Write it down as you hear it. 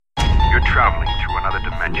traveling through another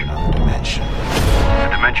dimension. A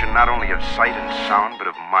dimension not only of sight and sound, but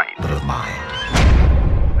of mind.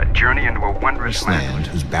 A journey into a wondrous land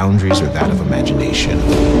whose boundaries are that of imagination.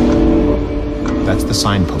 That's the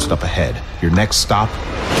signpost up ahead. Your next stop,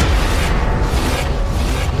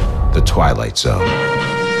 the Twilight Zone.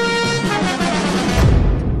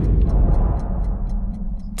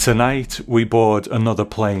 Tonight, we board another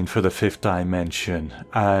plane for the fifth dimension,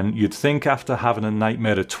 and you'd think after having a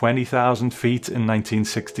nightmare at 20,000 feet in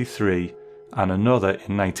 1963 and another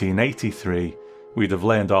in 1983, we'd have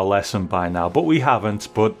learned our lesson by now, but we haven't.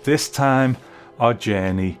 But this time, our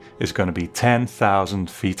journey is going to be 10,000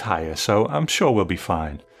 feet higher, so I'm sure we'll be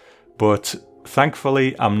fine. But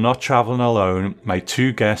thankfully, I'm not traveling alone. My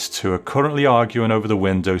two guests who are currently arguing over the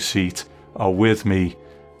window seat are with me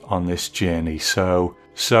on this journey. So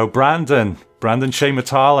Brandon Shea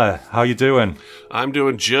Matala, how you doing? I'm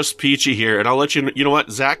doing just peachy here, and I'll let you know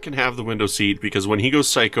what, Zach can have the window seat, because when he goes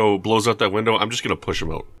psycho, blows out that window, I'm just going to push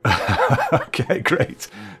him out. Okay, great.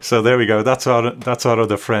 So there we go. That's our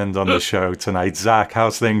other friend on the show tonight. Zach,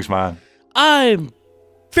 how's things, man? I'm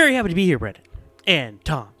very happy to be here, Brandon. And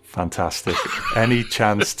Tom. Fantastic. Any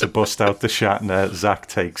chance to bust out the Shatner, Zach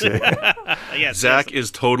takes it. Yes, Zach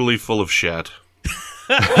is totally full of shat.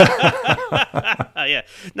 Yeah.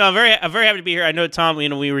 No, I'm very happy to be here. I know, Tom,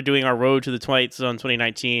 we were doing our Road to the Twilight Zone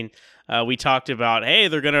 2019. We talked about, hey,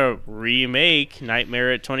 they're going to remake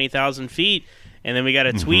Nightmare at 20,000 feet. And then we got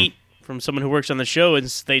a tweet from someone who works on the show, and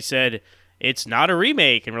they said, it's not a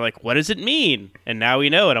remake. And we're like, what does it mean? And now we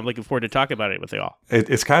know, and I'm looking forward to talking about it with you all.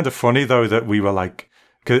 It's kind of funny, though, that we were like,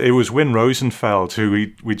 cause it was Win Rosenfeld who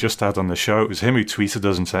we just had on the show. It was him who tweeted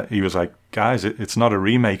us and said, he was like, guys, it's not a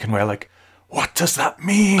remake. And we're like, what does that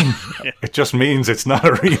mean? It just means it's not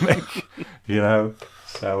a remake,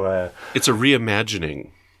 So it's a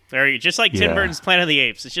reimagining. Just like Tim Burton's Planet of the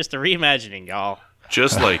Apes. It's just a reimagining, y'all.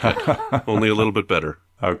 Just like it, only a little bit better.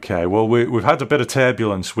 Okay, well, we've had a bit of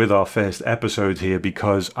turbulence with our first episode here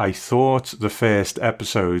because I thought the first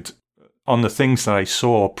episode, on the things that I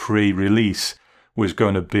saw pre-release, was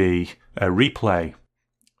going to be a replay.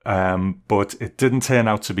 But it didn't turn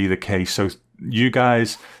out to be the case. So you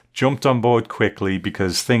guys jumped on board quickly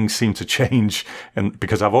because things seem to change, and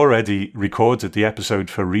because I've already recorded the episode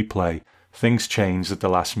for replay, things changed at the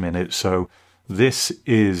last minute. So this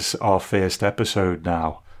is our first episode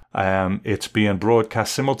now. It's being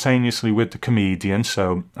broadcast simultaneously with The Comedian,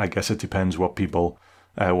 so I guess it depends what people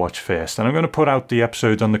watch first. And I'm going to put out the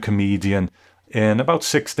episode on The Comedian in about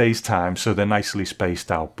 6 days' time, so they're nicely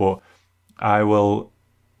spaced out. But I will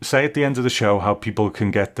say at the end of the show how people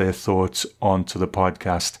can get their thoughts onto the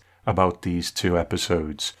podcast about these two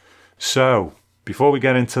episodes. So, before we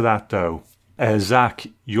get into that though, Zach,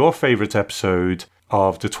 your favourite episode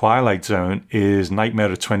of The Twilight Zone is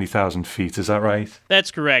Nightmare at 20,000 Feet, is that right?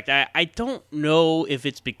 That's correct. I don't know if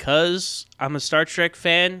it's because I'm a Star Trek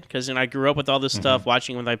fan, because I grew up with all this stuff,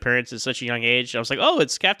 watching with my parents at such a young age. I was like, oh,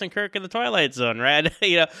 it's Captain Kirk in The Twilight Zone, right?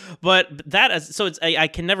 But I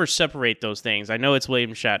can never separate those things. I know it's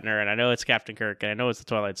William Shatner, and I know it's Captain Kirk, and I know it's The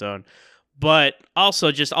Twilight Zone. But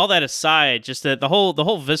also, just all that aside, just the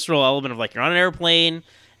whole visceral element of like you're on an airplane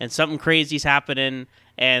and something crazy's happening,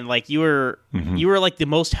 and like you were like the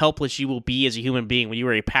most helpless you will be as a human being when you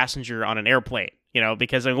were a passenger on an airplane,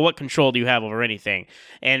 because what control do you have over anything?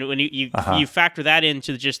 And when you factor that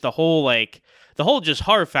into just the whole just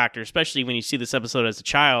horror factor, especially when you see this episode as a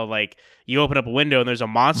child, like you open up a window and there's a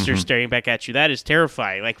monster staring back at you. That is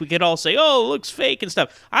terrifying. Like we could all say, oh, it looks fake and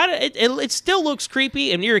stuff. It still looks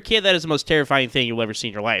creepy. And you're a kid, that is the most terrifying thing you'll ever see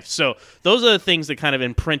in your life. So those are the things that kind of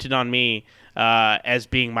imprinted on me as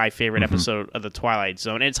being my favorite episode of The Twilight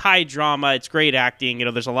Zone. And it's high drama. It's great acting.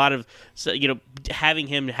 There's a lot of, having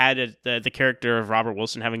him had the character of Robert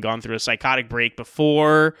Wilson having gone through a psychotic break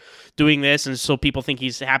before doing this. And so people think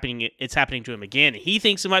it's happening to him again. He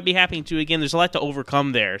thinks it might be happening to him again. There's a lot to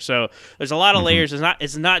overcome there. So there's a lot of layers.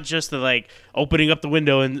 It's not just the like opening up the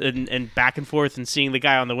window and back and forth and seeing the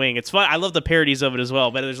guy on the wing. It's fun. I love the parodies of it as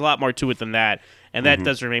well, but there's a lot more to it than that. And that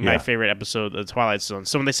does remain my favorite episode of The Twilight Zone.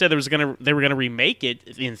 So when they said they were gonna remake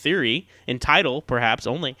it, in theory, in title perhaps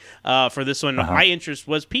only, for this one, my interest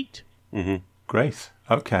was piqued. Great.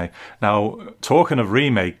 Okay. Now, talking of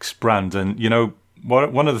remakes, Brandon,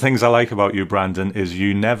 one of the things I like about you, Brandon, is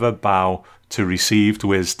you never bow to received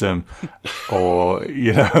wisdom or,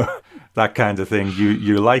 that kind of thing.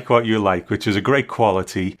 You like what you like, which is a great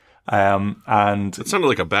quality. And it sounded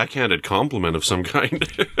like a backhanded compliment of some kind.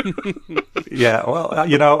 yeah, well,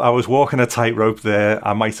 I was walking a tightrope there.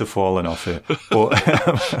 I might have fallen off it,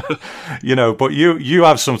 but but you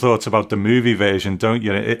have some thoughts about the movie version, don't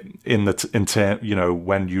you?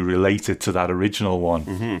 When you relate it to that original one.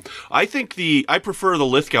 Mm-hmm. I think I prefer the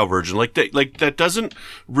Lithgow version. Like that doesn't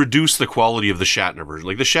reduce the quality of the Shatner version.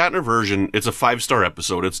 Like the Shatner version, it's a 5-star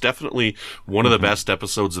episode. It's definitely one of the best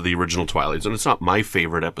episodes of the original Twilight Zone. It's not my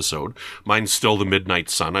favorite episode. Mine's still the Midnight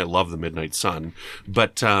Sun. I love the Midnight Sun,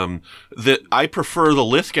 but I prefer the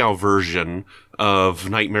Lithgow version of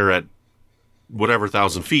Nightmare at whatever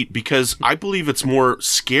 1,000 feet because I believe it's more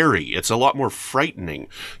scary. It's a lot more frightening.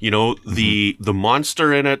 The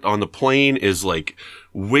monster in it on the plane is like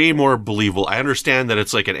way more believable. I understand that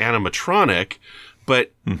it's like an animatronic,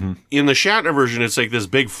 but in the Shatner version, it's like this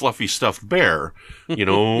big fluffy stuffed bear,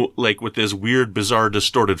 like with this weird, bizarre,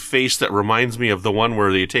 distorted face that reminds me of the one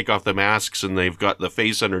where they take off the masks and they've got the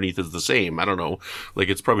face underneath is the same. I don't know. Like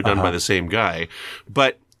it's probably done by the same guy.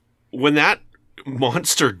 But when that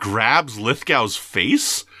monster grabs Lithgow's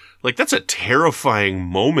face, like that's a terrifying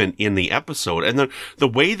moment in the episode. And the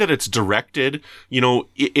way that it's directed,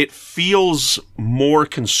 it feels more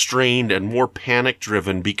constrained and more panic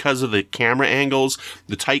driven because of the camera angles,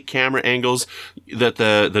 the tight camera angles that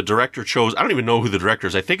the director chose. I don't even know who the director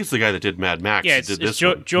is. I think it's the guy that did Mad Max. Yeah,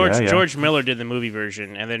 George Miller did the movie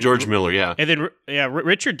version, and then George Miller, yeah, and then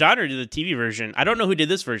Richard Donner did the TV version. I don't know who did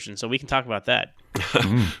this version, so we can talk about that.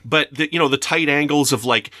 But the tight angles of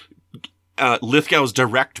like Lithgow's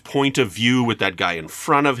direct point of view with that guy in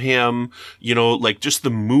front of him, like just the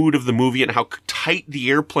mood of the movie and how tight the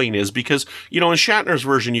airplane is because, in Shatner's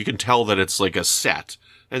version, you can tell that it's like a set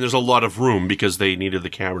and there's a lot of room because they needed the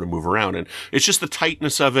camera to move around. And it's just the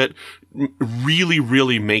tightness of it really,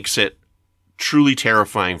 really makes it truly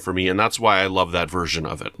terrifying for me. And that's why I love that version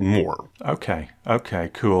of it more. Okay,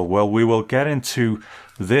 cool. Well, we will get into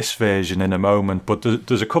this version in a moment, but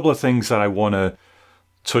there's a couple of things that I want to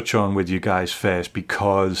touch on with you guys first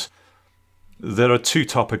because there are two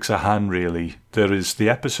topics at hand really. There is the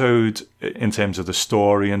episode in terms of the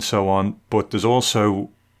story and so on, but there's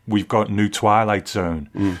also we've got new Twilight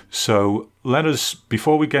Zone. So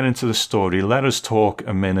before we get into the story, let us talk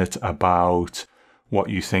a minute about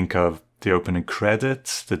what you think of the opening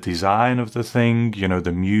credits, the design of the thing,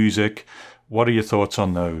 the music. What are your thoughts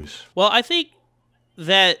on those? Well, I think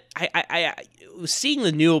that I was seeing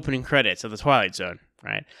the new opening credits of the Twilight Zone.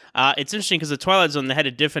 Right. It's interesting because the Twilight Zone, they had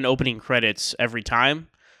a different opening credits every time.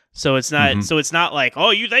 So it's not it's not like,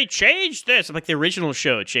 they changed this. Like the original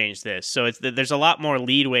show changed this. So there's a lot more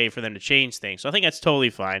leadway for them to change things. So I think that's totally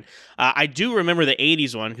fine. I do remember the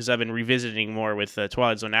 80s one because I've been revisiting more with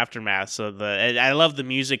Twilight Zone Aftermath. So I love the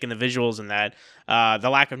music and the visuals in that. The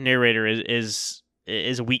lack of narrator is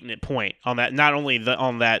a weakness point on that. Not only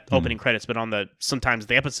on that opening credits, but on sometimes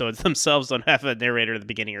the episodes themselves don't have a narrator at the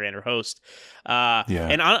beginning or host.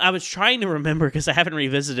 And I was trying to remember because I haven't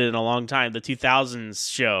revisited in a long time the 2000s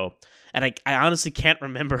show, and I honestly can't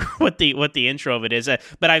remember what the intro of it is.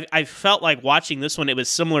 But I felt like watching this one, it was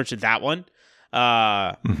similar to that one.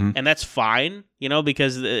 And that's fine,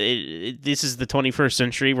 because this is the 21st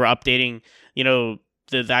century. We're updating,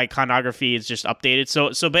 the iconography is just updated.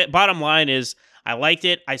 So bottom line is, I liked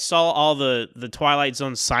it. I saw all the Twilight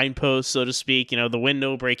Zone signposts, so to speak, the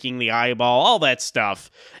window breaking the eyeball, all that stuff.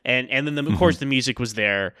 And then, of course, the music was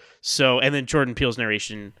there. So, and then Jordan Peele's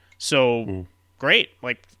narration. So, great.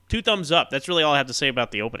 Like, 2 thumbs up. That's really all I have to say about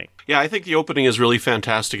the opening. Yeah, I think the opening is really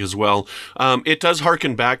fantastic as well. It does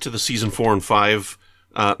harken back to the season 4 and 5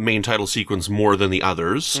 main title sequence more than the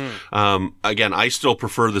others. Again, I still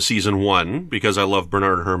prefer the season 1 because I love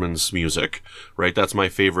Bernard Herrmann's music, right? That's my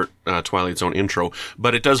favorite Twilight Zone intro,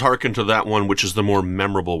 but it does harken to that one, which is the more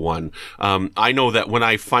memorable one. I know that when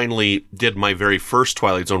I finally did my very first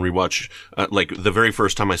Twilight Zone rewatch, like the very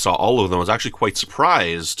first time I saw all of them, I was actually quite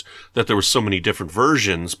surprised that there were so many different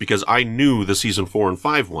versions because I knew the season 4 and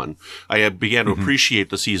 5 one. I began to appreciate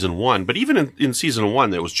the season 1, but even in season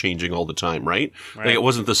 1, it was changing all the time, right? Like, it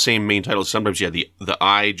wasn't the same main title. Sometimes you had the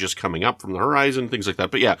eye just coming up from the horizon, things like that.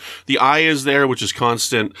 But yeah, the eye is there, which is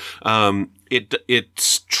constant.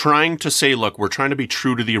 It's trying to say, look, we're trying to be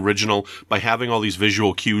true to the original by having all these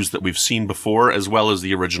visual cues that we've seen before, as well as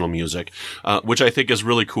the original music, which I think is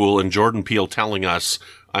really cool. And Jordan Peele telling us,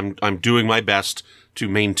 I'm doing my best to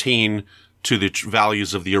maintain to the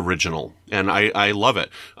values of the original. And I love it.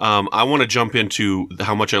 I want to jump into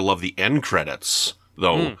how much I love the end credits,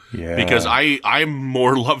 though, because I'm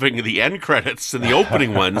more loving the end credits than the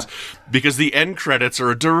opening ones, because the end credits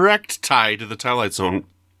are a direct tie to the Twilight Zone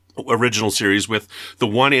original series with the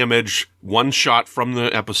one image, one shot from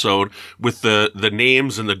the episode with the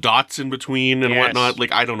names and the dots in between and whatnot.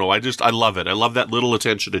 Like, I don't know. I love it. I love that little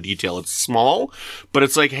attention to detail. It's small, but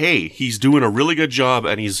it's like, hey, he's doing a really good job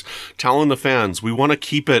and he's telling the fans, we want to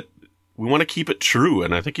keep it true.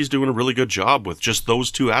 And I think he's doing a really good job with just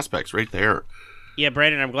those two aspects right there. Yeah,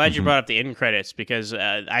 Brandon, I'm glad you brought up the end credits because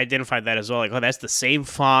I identified that as well. Like, oh, that's the same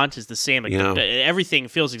font, it's the same. Like, everything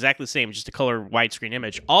feels exactly the same, just a color widescreen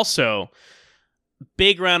image. Also,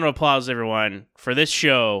 big round of applause, everyone, for this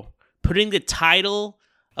show putting the title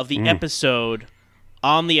of the episode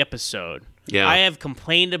on the episode. Yeah. I have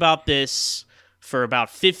complained about this for about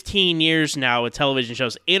 15 years now with television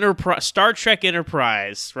shows. Star Trek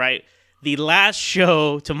Enterprise, right? The last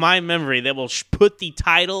show, to my memory, that will put the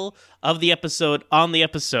title of the episode on the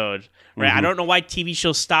episode, right? I don't know why TV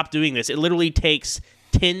shows stop doing this. It literally takes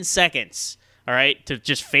 10 seconds, all right, to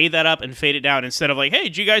just fade that up and fade it down instead of like, hey,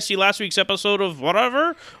 did you guys see last week's episode of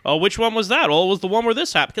whatever? Oh, which one was that? Well, it was the one where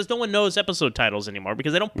this happened, because no one knows episode titles anymore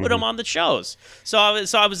because they don't put them on the shows. So I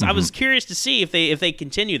was curious to see if they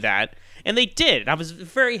continue that, and they did. I was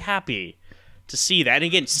very happy to see that. And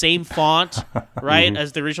again, same font, right,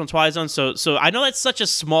 as the original Twilight Zone. So I know that's such a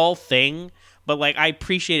small thing, but like I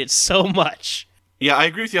appreciate it so much. Yeah, I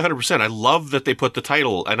agree with you 100%. I love that they put the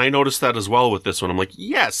title, and I noticed that as well with this one. I'm like,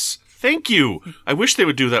 yes, thank you. I wish they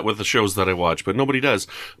would do that with the shows that I watch, but nobody does.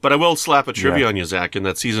 But I will slap a trivia on you, Zach, in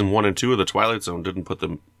that season 1 and 2 of the Twilight Zone didn't put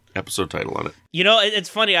the episode title on it. You know, it's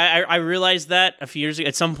funny. I realized that a few years ago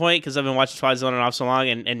at some point because I've been watching Twilight Zone on and off so long,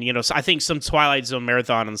 and you know, so I think some Twilight Zone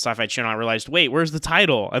marathon on the Sci-Fi Channel, I realized, wait, where's the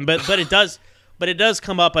title? And but it does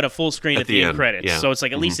come up at a full screen at the end credits. Yeah. So it's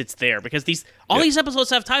like at least it's there because these episodes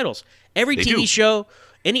have titles. Every TV show,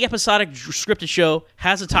 any episodic scripted show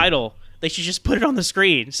has a title. They should just put it on the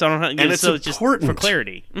screen. So I don't know, it's important. Just for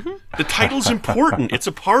clarity. The title's important. It's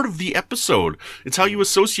a part of the episode. It's how you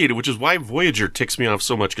associate it, which is why Voyager ticks me off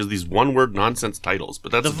so much, because these one-word nonsense titles.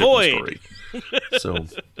 But that's a different story. So,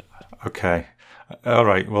 okay. All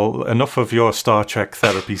right. Well, enough of your Star Trek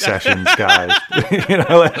therapy sessions, guys. You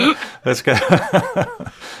know, let's get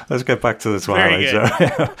back to the Twilight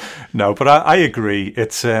Zone. No, but I agree.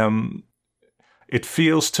 It's it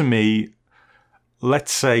feels to me,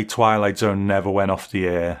 let's say Twilight Zone never went off the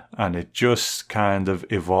air and it just kind of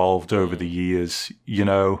evolved over the years. You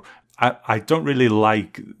know, I don't really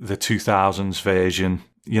like the 2000s version.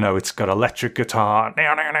 You know, it's got electric guitar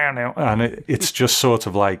and it's just sort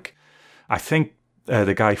of like, I think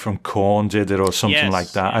the guy from Korn did it or something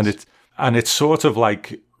like that. Yes. And it's sort of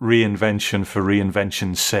like reinvention for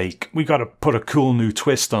reinvention's sake. We got to put a cool new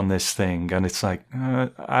twist on this thing. And it's like,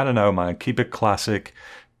 I don't know, man, keep it classic.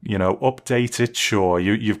 You know, update it, sure.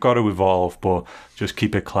 You've got to evolve, but just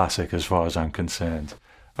keep it classic as far as I'm concerned.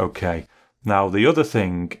 Okay. Now, the other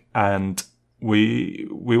thing, and we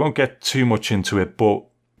won't get too much into it, but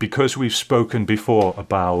because we've spoken before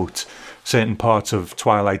about certain parts of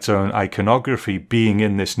Twilight Zone iconography being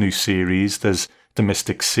in this new series, there's the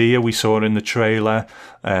Mystic Seer we saw in the trailer,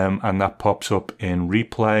 and that pops up in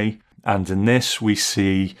replay. And in this, we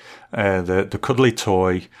see the cuddly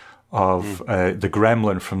toy of the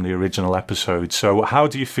gremlin from the original episode. So how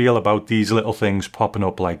do you feel about these little things popping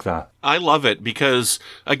up like that? I love it because,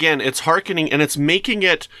 again, it's hearkening and it's making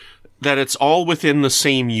it that it's all within the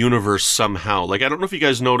same universe somehow. Like, I don't know if you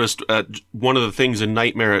guys noticed one of the things in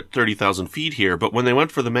Nightmare at 30,000 Feet here, but when they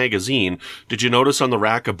went for the magazine, did you notice on the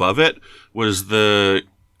rack above it was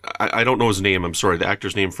I don't know his name, I'm sorry, the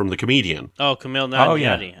actor's name from The Comedian. Oh, Kumail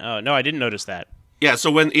Nanjiani. Oh, no, I didn't notice that. Yeah, so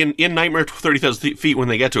when in Nightmare at 30,000 Feet, when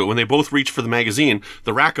they get to it, when they both reach for the magazine,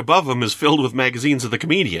 the rack above them is filled with magazines of The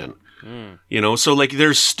Comedian. You know, so like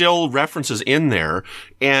there's still references in there,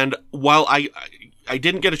 and while I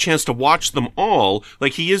didn't get a chance to watch them all,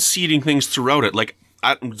 like he is seeding things throughout it. Like,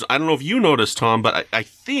 I don't know if you noticed, Tom, but I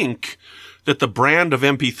think that the brand of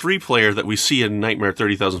MP3 player that we see in Nightmare at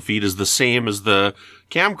 30,000 Feet is the same as the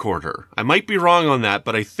camcorder. I might be wrong on that,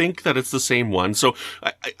 but I think that it's the same one. So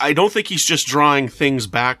I don't think he's just drawing things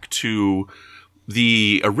back to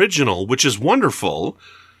the original, which is wonderful.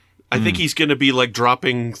 I think he's going to be like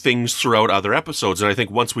dropping things throughout other episodes. And I think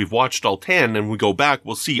once we've watched all 10 and we go back,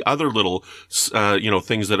 we'll see other little,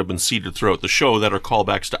 things that have been seeded throughout the show that are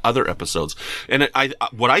callbacks to other episodes. And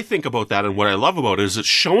what I think about that and what I love about it is it's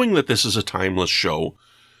showing that this is a timeless show.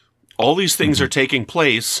 All these things are taking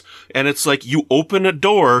place, and it's like you open a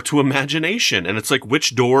door to imagination, and it's like,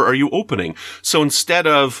 which door are you opening? So instead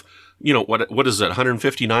of, what is that,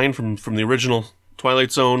 159 from the original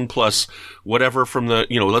Twilight Zone plus whatever from the,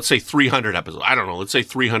 let's say 300 episodes. I don't know. Let's say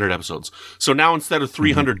 300 episodes. So now instead of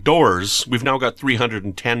 300 doors, we've now got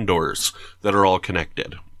 310 doors that are all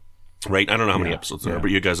connected. Right? I don't know how many episodes there are, but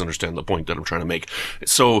you guys understand the point that I'm trying to make.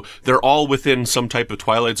 So they're all within some type of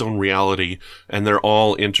Twilight Zone reality, and they're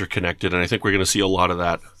all interconnected, and I think we're going to see a lot of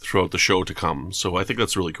that throughout the show to come. So I think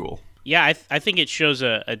that's really cool. Yeah, I think it shows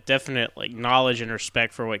a definite like knowledge and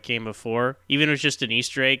respect for what came before, even if it's just an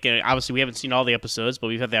Easter egg. And obviously, we haven't seen all the episodes, but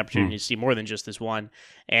we've had the opportunity to see more than just this one.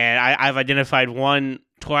 And I've identified one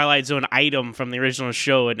Twilight Zone item from the original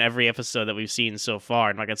show in every episode that we've seen so far.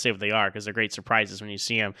 I'm not gonna say what they are because they're great surprises when you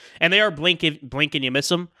see them, and they are blink and you miss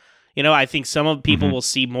them. You know, I think some of people will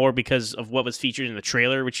see more because of what was featured in the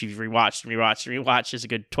trailer, which you've rewatched as a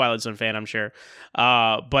good Twilight Zone fan, I'm sure.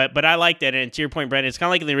 But I like that. And to your point, Brandon, it's kind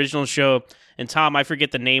of like in the original show. And Tom, I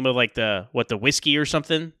forget the name of like the whiskey or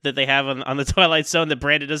something that they have on the Twilight Zone that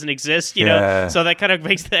Brandon doesn't exist, you know? So that kind of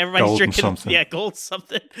makes everybody's Golden drinking. Something. Yeah, gold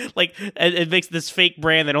something. Like it makes this fake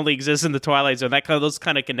brand that only exists in the Twilight Zone. Those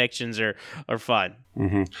kind of connections are fun.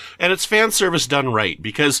 Mm-hmm. And it's fan service done right,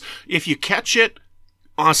 because if you catch it,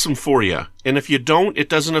 awesome for you. And if you don't, it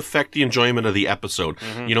doesn't affect the enjoyment of the episode.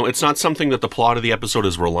 You know, it's not something that the plot of the episode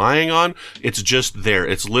is relying on. It's just there.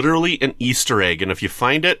 It's literally an Easter egg. And if you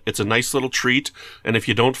find it, it's a nice little treat. And if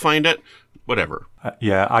you don't find it, whatever.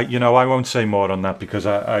 I won't say more on that because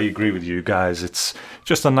I agree with you guys. It's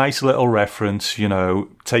just a nice little reference, you know,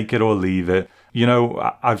 take it or leave it. You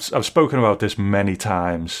know, I've spoken about this many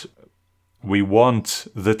times. We want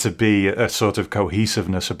there to be a sort of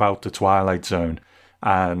cohesiveness about the Twilight Zone.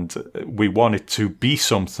 And we want it to be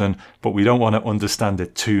something, but we don't want to understand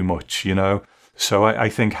it too much, you know? So I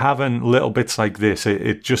think having little bits like this,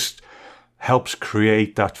 it just helps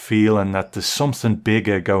create that feeling that there's something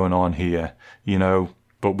bigger going on here, you know?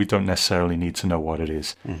 But we don't necessarily need to know what it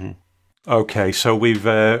is. Okay, so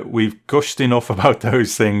we've gushed enough about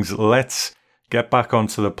those things. Let's get back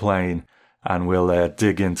onto the plane and we'll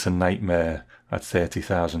dig into Nightmare at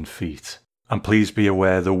 30,000 feet. And please be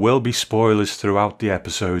aware there will be spoilers throughout the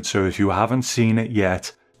episode, so if you haven't seen it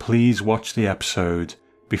yet, please watch the episode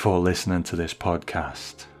before listening to this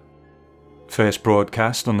podcast. First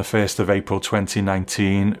broadcast on the 1st of April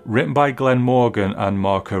 2019, written by Glenn Morgan and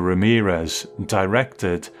Marco Ramirez,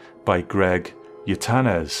 directed by Greg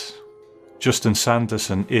Yaitanes. Justin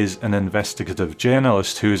Sanderson is an investigative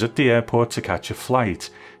journalist who is at the airport to catch a flight.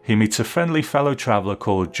 He meets a friendly fellow traveller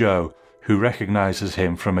called Joe, who recognises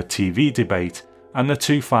him from a TV debate, and the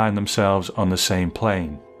two find themselves on the same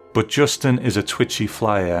plane. But Justin is a twitchy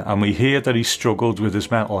flyer, and we hear that he struggled with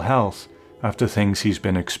his mental health after things he's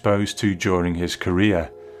been exposed to during his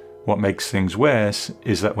career. What makes things worse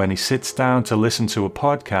is that when he sits down to listen to a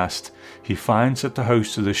podcast, he finds that the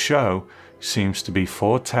host of the show seems to be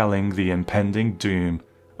foretelling the impending doom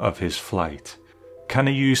of his flight. Can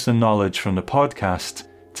he use the knowledge from the podcast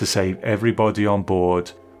to save everybody on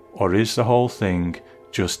board, or is the whole thing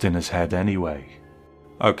just in his head anyway?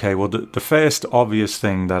 Okay, well, the first obvious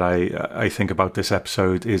thing that I think about this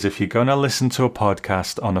episode is if you're going to listen to a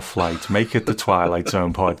podcast on a flight, make it the Twilight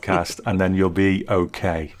Zone podcast, and then you'll be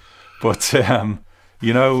okay. But,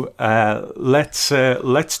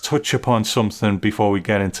 let's touch upon something before we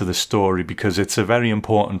get into the story, because it's a very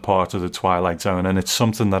important part of the Twilight Zone, and it's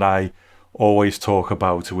something that I always talk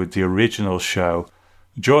about with the original show.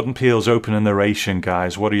 Jordan Peele's opening narration,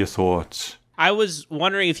 guys, what are your thoughts? I was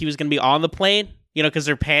wondering if he was going to be on the plane, you know, because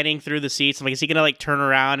they're panning through the seats. I'm like, is he going to like turn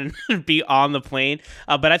around and be on the plane?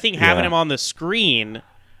 But I think having him on the screen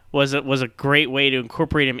was a great way to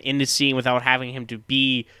incorporate him in the scene without having him to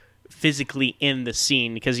be physically in the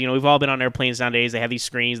scene, because, you know, we've all been on airplanes nowadays. They have these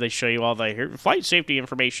screens, they show you all the flight safety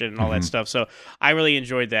information and all that stuff. So I really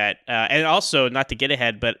enjoyed that. And also, not to get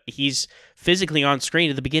ahead, but he's physically on screen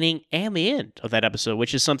at the beginning and the end of that episode,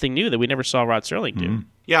 which is something new that we never saw Rod Serling do.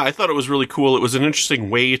 Yeah, I thought it was really cool. It was an interesting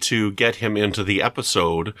way to get him into the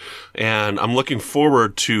episode, and I'm looking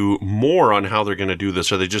forward to more on how they're going to do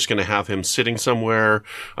this. Are they just going to have him sitting somewhere,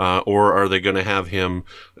 or are they going to have him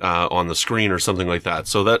on the screen or something like that?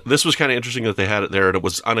 So that this was kind of interesting that they had it there, and it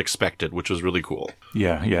was unexpected, which was really cool.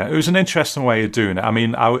 Yeah, it was an interesting way of doing it. I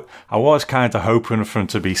mean, I was kind of hoping for him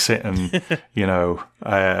to be sitting, you know,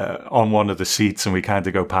 on one of the seats, and we kind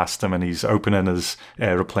of go past him and he's opening his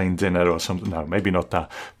aeroplane dinner or something. No, maybe not that.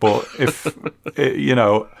 But if,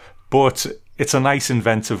 but it's a nice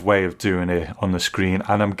inventive way of doing it on the screen.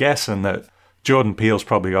 And I'm guessing that Jordan Peele's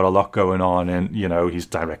probably got a lot going on, and, you know, he's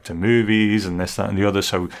directing movies and this, that, and the other.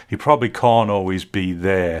 So he probably can't always be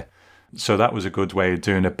there. So that was a good way of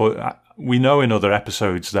doing it. But we know in other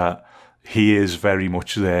episodes that he is very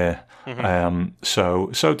much there.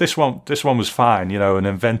 So this one was fine, you know, an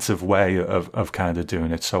inventive way of kind of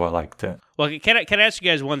doing it. So I liked it. Well, can I ask you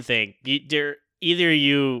guys one thing? Either of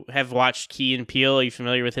you have watched Key and Peele? Are you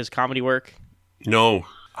familiar with his comedy work? No.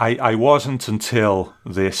 I wasn't until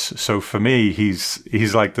this. So for me,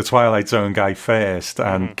 he's like the Twilight Zone guy first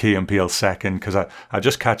and Key and Peele second, because I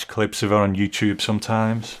just catch clips of it on YouTube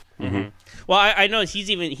sometimes. Mm-hmm. Well, I know he's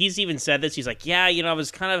even said this. He's like, yeah, I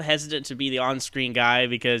was kind of hesitant to be the on-screen guy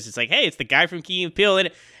because it's like, hey, it's the guy from Key and Peele, and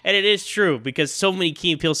it is true because so many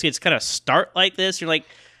Key and Peele skits kind of start like this. You're like,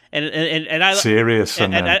 and I serious,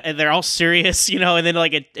 and they're all serious, and then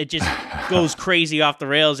like it just goes crazy off the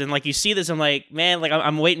rails, and like you see this, I'm like, man, like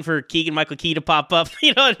I'm waiting for Keegan-Michael Key to pop up,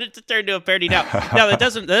 to turn to a parody. Now that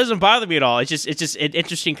doesn't bother me at all. It's just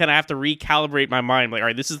interesting, kind of have to recalibrate my mind. Like, all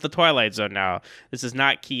right, this is the Twilight Zone now. This is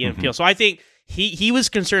not Key and Peele. So I think he was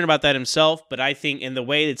concerned about that himself, but I think in the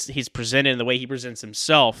way that he's presented, and the way he presents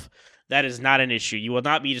himself, that is not an issue. You will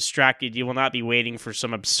not be distracted. You will not be waiting for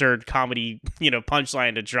some absurd comedy,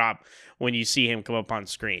 punchline to drop when you see him come up on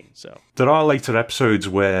screen. So there are later episodes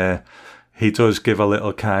where he does give a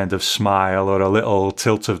little kind of smile or a little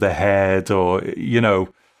tilt of the head, or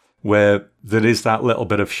where there is that little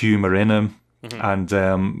bit of humor in him. Mm-hmm.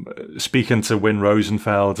 And speaking to Win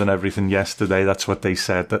Rosenfeld and everything yesterday, that's what they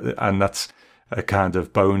said, and that's a kind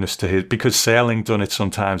of bonus to his, because Serling done it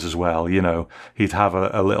sometimes as well. He'd have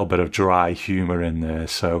a little bit of dry humor in there,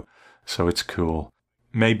 so it's cool.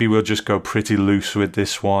 Maybe we'll just go pretty loose with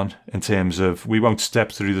this one in terms of, we won't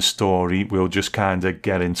step through the story, we'll just kind of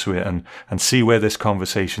get into it and see where this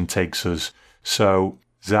conversation takes us. So,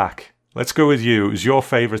 Zach, let's go with you. It was your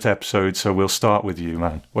favourite episode, so we'll start with you,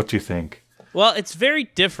 man. What do you think? Well, it's very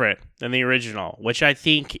different than the original, which I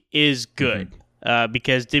think is good. Mm-hmm.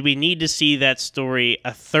 Because did we need to see that story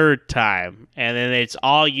a third time, and then it's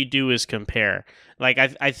all you do is compare? Like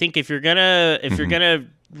I think if you're gonna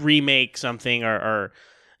remake something or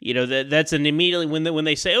that's an immediately when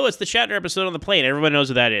they say, oh, it's the Shatner episode on the plane, everyone knows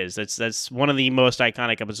what that is. That's one of the most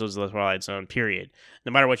iconic episodes of the Twilight Zone. Period.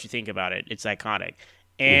 No matter what you think about it, it's iconic.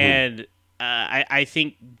 And I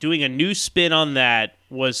think doing a new spin on that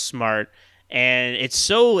was smart. And it's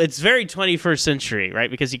very 21st century,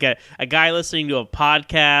 right? Because you got a guy listening to a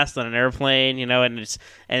podcast on an airplane, and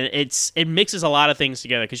it mixes a lot of things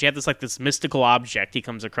together, because you have this mystical object he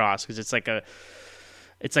comes across, because it's like a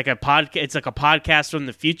podcast from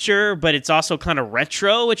the future, but it's also kind of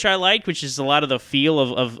retro, which I liked, which is a lot of the feel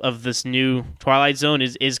of this new Twilight Zone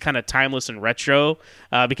is kind of timeless and retro,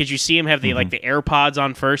 because you see him have the the AirPods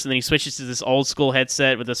on first, and then he switches to this old school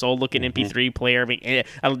headset with this old looking MP3 player. I mean,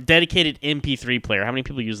 a dedicated MP3 player. How many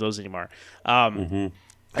people use those anymore? And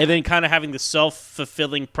then kind of having the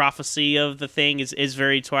self-fulfilling prophecy of the thing is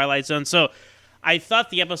very Twilight Zone. So I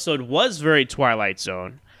thought the episode was very Twilight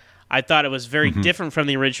Zone. I thought it was very different from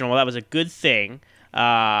the original. Well, that was a good thing.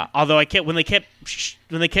 Although when they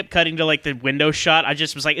kept cutting to like the window shot, I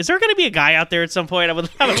just was like, is there going to be a guy out there at some point? I would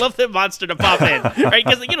love that monster to pop in, right?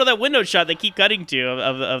 Because that window shot they keep cutting to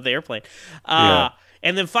of the airplane.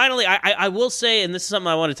 And then finally, I will say, and this is something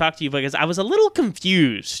I want to talk to you about, because I was a little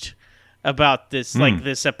confused about this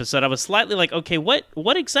this episode. I was slightly like, okay, what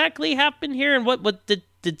exactly happened here, and what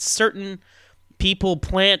did certain people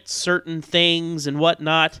plant certain things and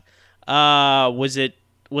whatnot? Was it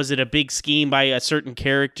a big scheme by a certain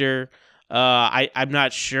character? I'm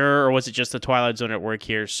not sure, or was it just the Twilight Zone at work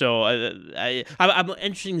here? So I'm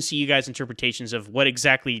interested to see you guys' interpretations of what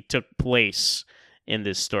exactly took place in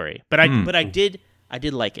this story. But I did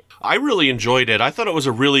like it. I really enjoyed it. I thought it was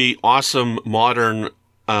a really awesome modern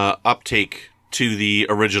uptake to the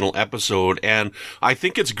original episode, and I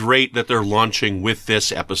think it's great that they're launching with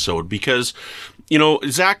this episode, because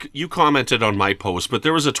Zach, you commented on my post, but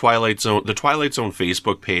there was the Twilight Zone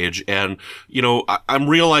Facebook page, and I'm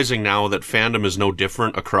realizing now that fandom is no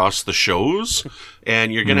different across the shows,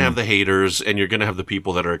 and you're gonna have the haters, and you're gonna have the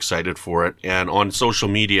people that are excited for it, and on social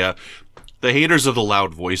media, the haters are the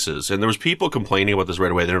loud voices, and there was people complaining about this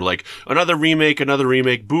right away. They're like, another remake,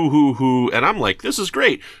 boo-hoo-hoo, and I'm like, this is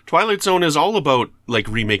great. Twilight Zone is all about,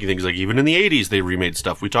 remaking things. Even in the 80s, they remade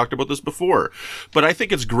stuff. We talked about this before. But I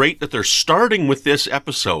think it's great that they're starting with this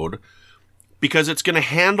episode, because it's going to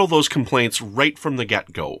handle those complaints right from the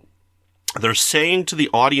get-go. They're saying to the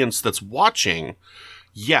audience that's watching,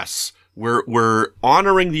 yes, we're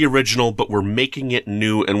honoring the original, but we're making it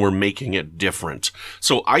new and we're making it different.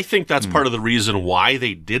 So I think that's part of the reason why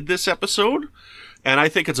they did this episode. And I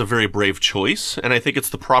think it's a very brave choice, and I think it's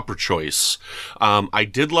the proper choice. I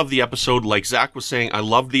did love the episode. Like Zach was saying, I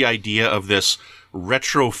loved the idea of this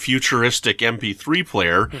retro futuristic MP3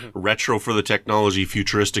 player, retro for the technology,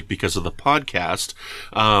 futuristic because of the podcast.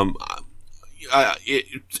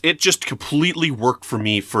 It just completely worked for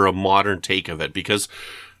me for a modern take of it, because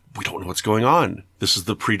we don't know what's going on. This is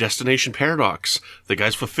the predestination paradox. The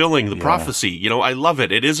guy's fulfilling the prophecy. I love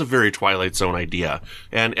it. It is a very Twilight Zone idea,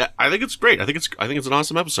 and I think it's great. I think it's an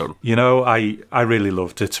awesome episode. I really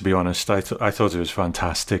loved it, to be honest. I thought it was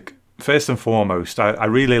fantastic. First and foremost, I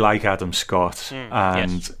really like Adam Scott,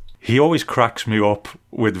 and he always cracks me up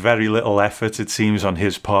with very little effort, it seems, on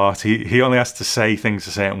his part. He only has to say things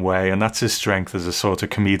a certain way, and that's his strength as a sort of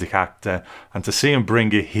comedic actor. And to see him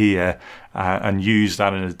bring it here and use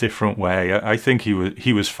that in a different way, I think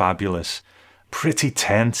he was fabulous. Pretty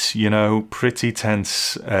tense,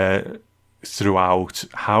 throughout.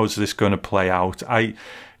 How's this going to play out?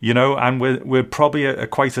 And we're probably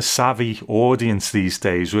quite a savvy audience these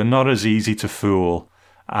days. We're not as easy to fool,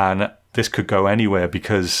 and this could go anywhere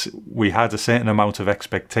because we had a certain amount of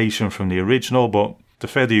expectation from the original, but the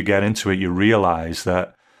further you get into it, you realise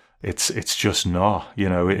that it's just not.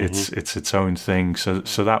 It's its own thing. So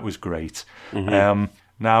that was great.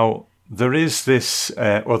 Now there is this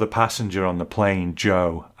other passenger on the plane,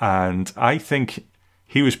 Joe, and I think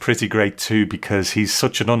he was pretty great too because he's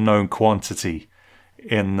such an unknown quantity.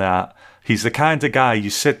 In that he's the kind of guy you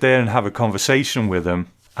sit there and have a conversation with him,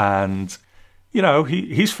 and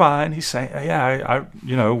he's fine. He's saying,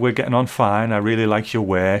 we're getting on fine. I really like your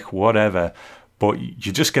work, whatever. But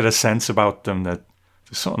you just get a sense about them that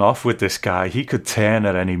there's something off with this guy. He could turn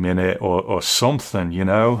at any minute or something.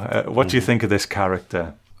 What do you think of this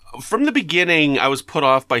character? From the beginning, I was put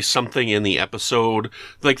off by something in the episode.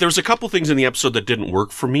 Like, there was a couple things in the episode that didn't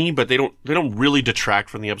work for me, but they don't really detract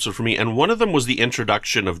from the episode for me. And one of them was the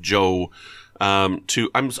introduction of Joe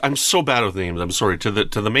to I'm so bad with names. I'm sorry, to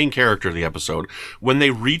the main character of the episode. When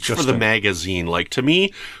they reach for the magazine, like, to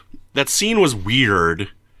me, that scene was weird.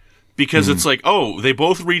 Because it's like, they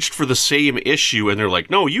both reached for the same issue, and they're like,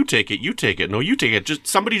 no, you take it, no, you take it.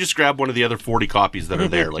 Somebody just grab one of the other 40 copies that are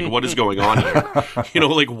there. Like, what is going on here?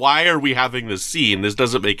 Like, why are we having this scene? This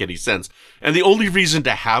doesn't make any sense. And the only reason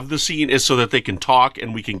to have the scene is so that they can talk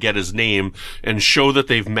and we can get his name and show that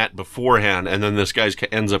they've met beforehand, and then this guy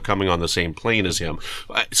ends up coming on the same plane as him.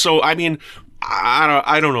 So, I mean,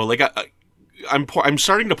 I don't know. Like, I'm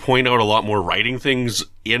starting to point out a lot more writing things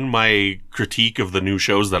in my critique of the new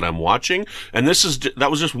shows that I'm watching, and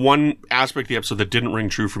that was just one aspect of the episode that didn't ring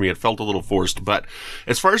true for me. It felt a little forced. But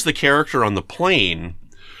as far as the character on the plane,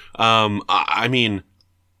 I mean,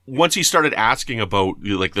 once he started asking about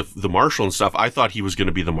like the marshal and stuff, I thought he was going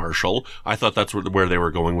to be the marshal. I thought that's where they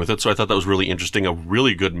were going with it. So I thought that was really interesting, a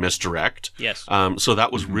really good misdirect. Yes. So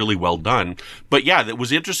that was really well done. But yeah, that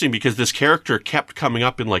was interesting because this character kept coming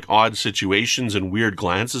up in like odd situations and weird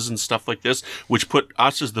glances and stuff like this, which put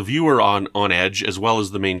us as the viewer on edge as well as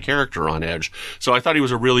the main character on edge. So I thought he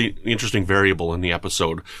was a really interesting variable in the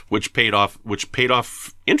episode, which paid off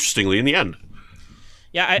interestingly in the end.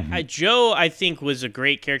 Yeah, Joe, I think, was a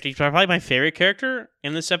great character. He's probably my favorite character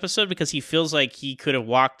in this episode because he feels like he could have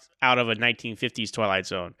walked out of a 1950s Twilight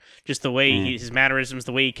Zone. Just the way his mannerisms,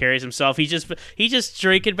 the way he carries himself. He's just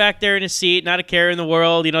drinking back there in his seat, not a care in the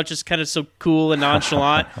world, just kind of so cool and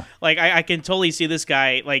nonchalant. Like, I can totally see this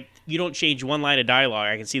guy, like, you don't change one line of dialogue.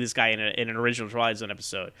 I can see this guy in an original Twilight Zone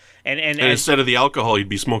episode. And instead of the alcohol, you'd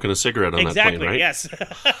be smoking a cigarette on that plane, right? Yes.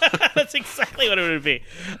 That's exactly what it would be.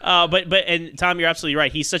 But Tom, you're absolutely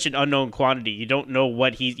right. He's such an unknown quantity. You don't know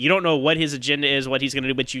what his agenda is, what he's going to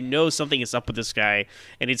do, but you know something is up with this guy,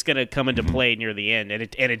 and it's going to come into play near the end, and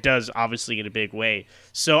it does, obviously, in a big way.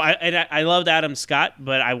 So I loved Adam Scott,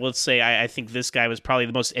 but I will say I think this guy was probably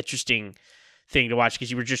the most interesting thing to watch because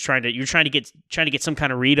you were just trying to get some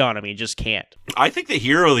kind of read on him, and you just can't. I think the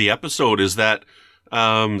hero of the episode is that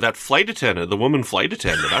flight attendant, the woman flight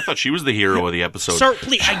attendant. I thought she was the hero of the episode. Sir,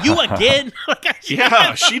 please, are you again?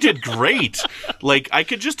 Yeah, she did great. Like, I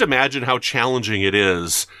could just imagine how challenging it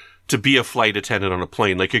is to be a flight attendant on a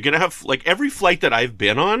plane. Like, you're going to have, like, every flight that I've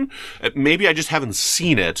been on, maybe I just haven't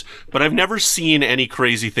seen it, but I've never seen any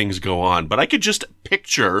crazy things go on. But I could just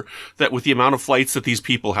picture that with the amount of flights that these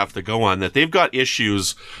people have to go on, that they've got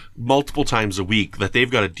issues multiple times a week, that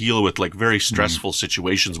they've got to deal with, like, very stressful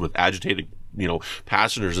situations with agitated,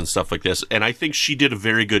 passengers and stuff like this. And I think she did a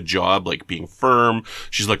very good job, like, being firm.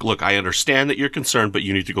 She's like, look, I understand that you're concerned, but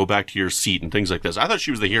you need to go back to your seat and things like this. I thought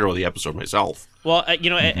she was the hero of the episode myself. Well, as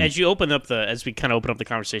we kind of open up the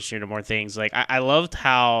conversation into more things, like, I loved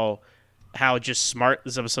how just smart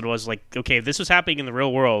this episode was. Like, okay, if this was happening in the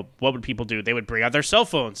real world, what would people do? They would bring out their cell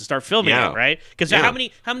phones and start filming it, right? Because how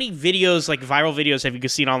many videos, like viral videos, have you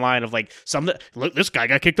seen online of like look, this guy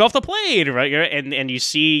got kicked off the plane, right? And you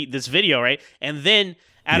see this video, right? And then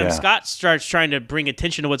Adam Scott starts trying to bring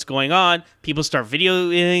attention to what's going on. People start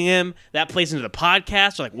videoing him. That plays into the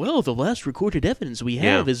podcast. They're like, well, the last recorded evidence we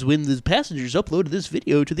have is when the passengers uploaded this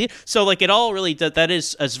video to the... So, like, it all really... That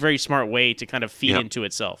is a very smart way to kind of feed into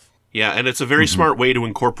itself. Yeah, and it's a very smart way to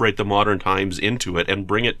incorporate the modern times into it and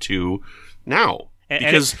bring it to now.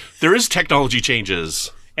 Because there is technology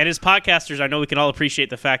changes. And as podcasters, I know we can all appreciate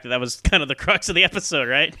the fact that was kind of the crux of the episode,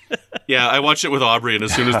 right? Yeah, I watched it with Aubrey, and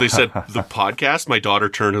as soon as they said the podcast, my daughter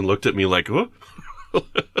turned and looked at me like, oh.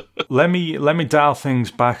 Let me dial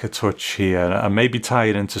things back a touch here and maybe tie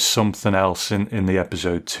it into something else in the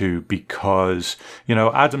episode too, because,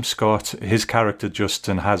 Adam Scott, his character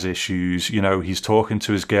Justin, has issues. He's talking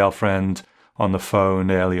to his girlfriend on the phone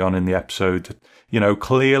early on in the episode.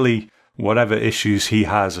 Clearly whatever issues he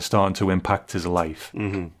has are starting to impact his life.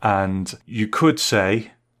 Mm-hmm. And you could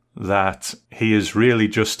say that he is really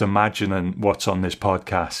just imagining what's on this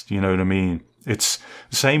podcast. You know what I mean? It's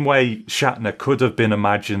the same way Shatner could have been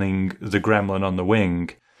imagining the gremlin on the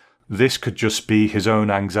wing. This could just be his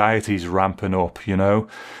own anxieties ramping up,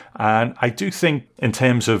 And I do think in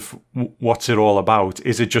terms of what's it all about,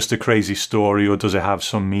 is it just a crazy story or does it have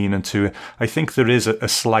some meaning to it? I think there is a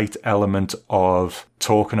slight element of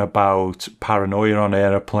talking about paranoia on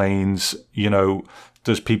airplanes,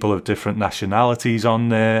 there's people of different nationalities on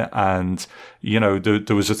there. And,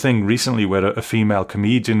 there was a thing recently where a female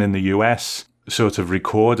comedian in the US sort of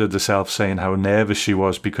recorded herself saying how nervous she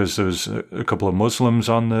was because there was a couple of Muslims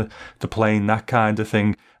on the plane, that kind of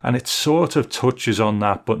thing. And it sort of touches on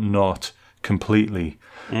that, but not completely.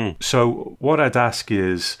 So what I'd ask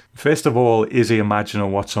is, first of all, is he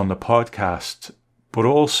imagining what's on the podcast? But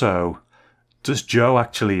also, does Joe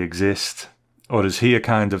actually exist? Or is he a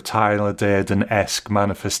kind of Tyler Durden-esque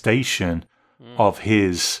manifestation of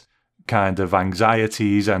his kind of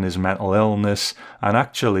anxieties and his mental illness? And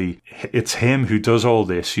actually, it's him who does all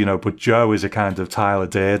this, but Joe is a kind of Tyler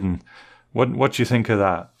Durden. What do you think of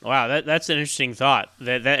that? Wow, that's an interesting thought.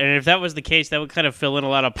 And if that was the case, that would kind of fill in a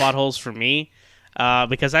lot of plot holes for me.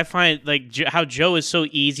 Because I find how Joe is so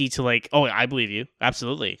easy to oh, I believe you.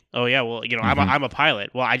 Absolutely. Oh yeah. Well, I'm a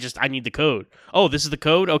pilot. Well, I need the code. Oh, this is the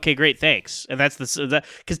code. Okay, great. Thanks. And that's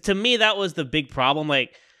because to me, that was the big problem.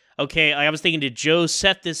 Okay, I was thinking, did Joe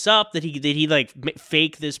set this up? Did he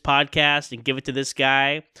fake this podcast and give it to this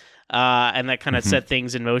guy? And that kind of set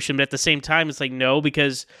things in motion. But at the same time, it's no,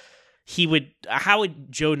 because how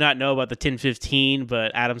would Joe not know about the 1015,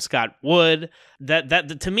 but Adam Scott would?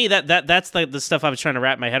 That to me, that's the stuff I was trying to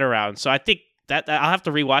wrap my head around. So I think that I'll have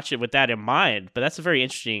to rewatch it with that in mind. But that's a very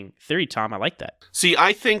interesting theory, Tom. I like that. See,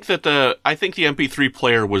 I think the MP3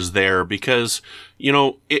 player was there because,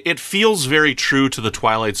 it feels very true to the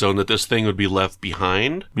Twilight Zone that this thing would be left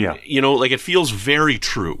behind. Yeah. It feels very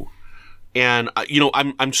true. And,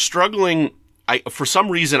 I'm struggling. For some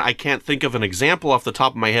reason, I can't think of an example off the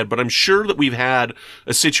top of my head, but I'm sure that we've had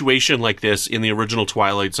a situation like this in the original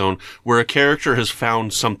Twilight Zone where a character has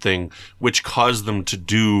found something which caused them to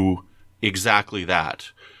do exactly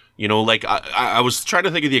that. I was trying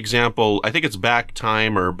to think of the example. I think it's Back in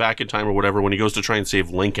Time or whatever, when he goes to try and save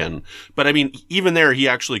Lincoln. But I mean, even there, he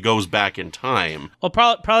actually goes back in time. Well,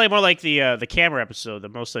 probably more like the camera episode, the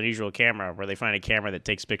Most Unusual Camera, where they find a camera that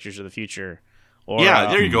takes pictures of the future. Yeah,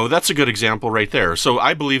 there you go. That's a good example right there. So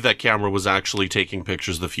I believe that camera was actually taking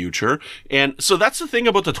pictures of the future. And so that's the thing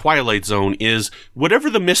about the Twilight Zone is whatever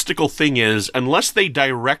the mystical thing is, unless they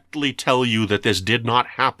directly tell you that this did not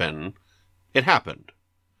happen, it happened.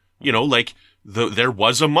 There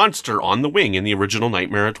was a monster on the wing in the original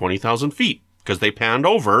Nightmare at 20,000 feet because they panned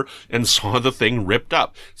over and saw the thing ripped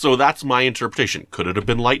up. So that's my interpretation. Could it have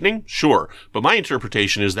been lightning? Sure. But my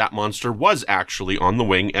interpretation is that monster was actually on the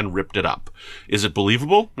wing and ripped it up. Is it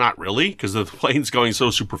believable? Not really, because the plane's going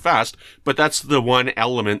so super fast. But that's the one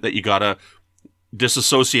element that you gotta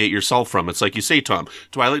disassociate yourself from. It's like you say, Tom,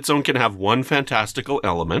 Twilight Zone can have one fantastical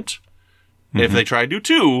element. If they try to do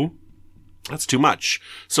two, that's too much.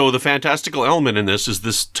 So the fantastical element in this is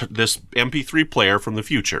this MP3 player from the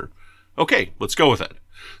future. Okay, let's go with it.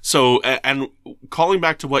 So, and calling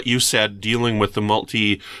back to what you said, dealing with the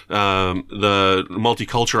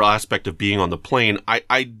multicultural aspect of being on the plane,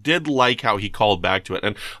 I did like how he called back to it.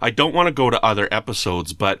 And I don't want to go to other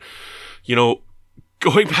episodes, but,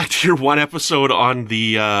 going back to your one episode on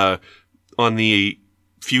the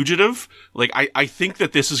Fugitive, I think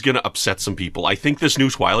that this is going to upset some people. I think this new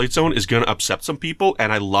Twilight Zone is going to upset some people,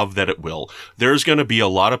 and I love that it will. There's going to be a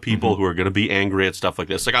lot of people who are going to be angry at stuff like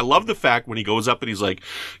this. I love the fact when he goes up and he's like,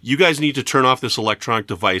 you guys need to turn off this electronic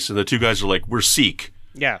device, and the two guys are like, we're Sikh.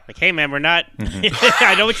 Yeah, hey man, we're not,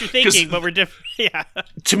 I know what you're thinking, but we're different. Yeah.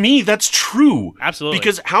 To me, that's true. Absolutely.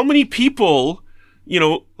 Because how many people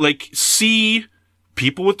like see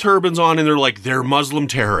people with turbans on and they're like, they're Muslim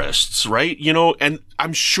terrorists, right? And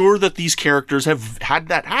I'm sure that these characters have had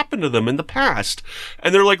that happen to them in the past.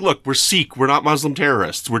 And they're like, look, we're Sikh. We're not Muslim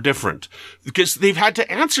terrorists. We're different. Because they've had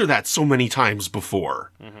to answer that so many times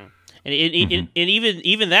before. Mm-hmm. And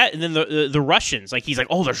even that, and then the Russians, like he's like,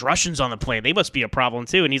 oh, there's Russians on the plane. They must be a problem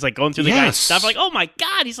too. And he's like going through the guy's stuff, like, oh my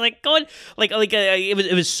god, he's like going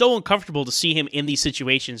it was so uncomfortable to see him in these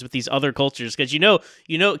situations with these other cultures because you know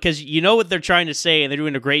what they're trying to say, and they're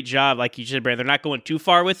doing a great job, like you said, Brad. They're not going too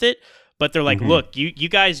far with it, but they're like, look, you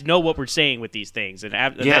guys know what we're saying with these things, and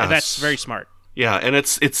that's very smart. Yeah, and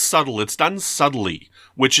it's subtle. It's done subtly,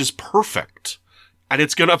 which is perfect, and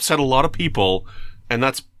it's going to upset a lot of people, and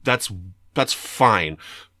that's fine.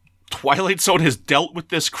 Twilight Zone has dealt with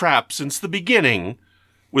this crap since the beginning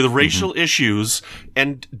with racial issues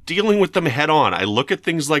and dealing with them head on. I look at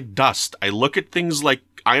things like Dust. I look at things like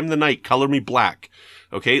I Am the Night, Color Me Black.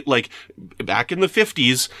 Okay, like back in the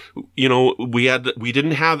 50s, we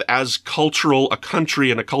didn't have as cultural a country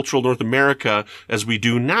and a cultural North America as we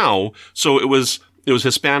do now. So it was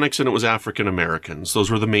Hispanics and it was African Americans. Those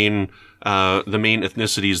were the main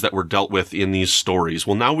ethnicities that were dealt with in these stories.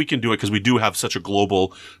 Well, now we can do it because we do have such a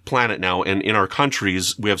global planet now, and in our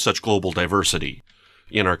countries we have such global diversity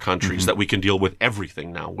in our countries that we can deal with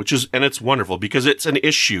everything now, and it's wonderful because it's an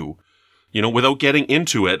issue. Without getting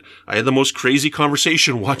into it, I had the most crazy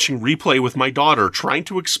conversation watching Replay with my daughter, trying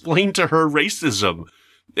to explain to her racism.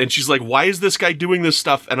 And she's like, why is this guy doing this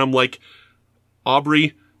stuff? And I'm like,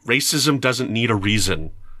 Aubrey, racism doesn't need a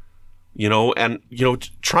reason, trying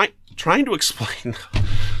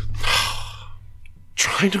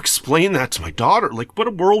to explain that to my daughter, like what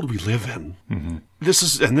a world we live in. Mm-hmm. This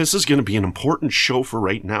is going to be an important show for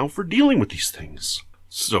right now for dealing with these things.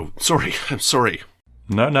 So I'm sorry.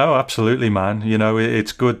 No, absolutely, man.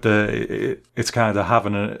 It's good that it's kind of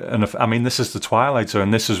having I mean, this is the Twilight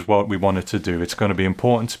Zone. This is what we wanted to do. It's going to be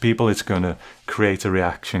important to people. It's going to create a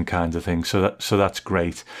reaction kind of thing. So that's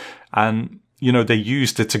great. And, they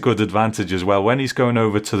used it to good advantage as well. When he's going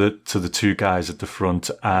over to the two guys at the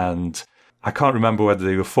front, and I can't remember whether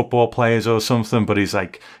they were football players or something, but he's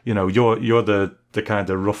like, you're the kind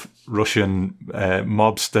of rough Russian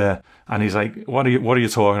mobster, and he's like, what are you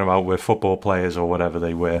talking about? We're football players or whatever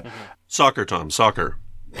they were. Soccer, Tom, soccer.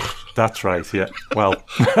 That's right. Yeah. Well,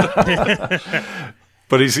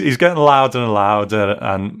 but he's getting louder and louder,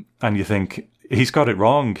 and you think he's got it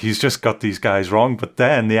wrong. He's just got these guys wrong. But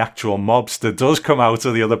then the actual mobster does come out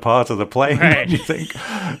of the other part of the plane, right. And you think,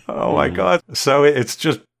 oh my god. So it's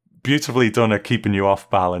just beautifully done at keeping you off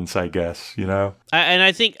balance, I guess, And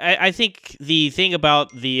I think the thing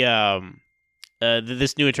about the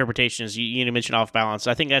this new interpretation is you mentioned off balance.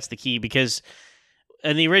 I think that's the key because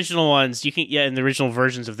in the original ones, in the original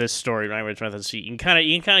versions of this story, right, you can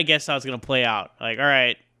kind of guess how it's going to play out. Like, all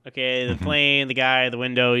right. Okay, the plane, the guy, the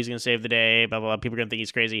window, he's going to save the day, blah, blah, blah. People are going to think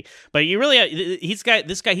he's crazy. But you really,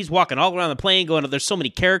 he's walking all around the plane going, there's so many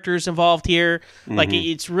characters involved here. Like,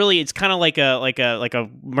 it's kind of like a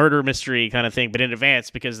murder mystery kind of thing, but in advance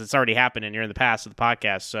because it's already happened and you're in the past of the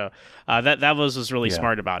podcast. So that was really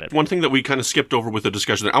smart about it. One thing that we kind of skipped over with the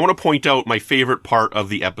discussion there, I want to point out my favorite part of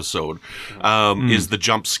the episode is the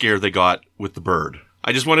jump scare they got with the bird.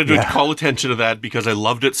 I just wanted to call attention to that because I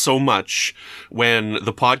loved it so much when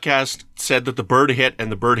the podcast said that the bird hit,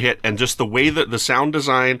 and just the way that the sound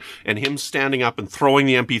design and him standing up and throwing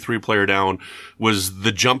the MP3 player down was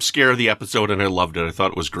the jump scare of the episode, and I loved it. I thought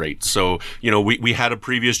it was great. So, we had a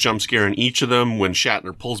previous jump scare in each of them when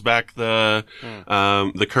Shatner pulls back the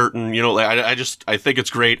curtain. I think it's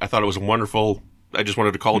great. I thought it was wonderful. I just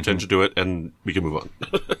wanted to call attention to it, and we can move on.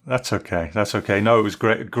 That's okay. No, it was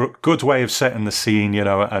great. Good way of setting the scene,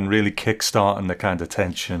 and really kickstarting the kind of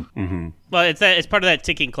tension. Mm-hmm. Well, it's part of that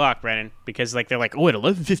ticking clock, Brandon, because they're like, oh, at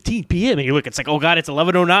 11:15 p.m. and you look, it's like, oh god, it's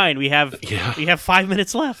 11:09. We have 5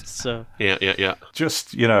 minutes left. So yeah.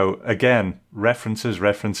 Just again, references.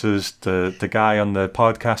 The guy on the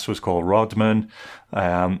podcast was called Rodman.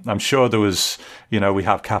 I'm sure there was, we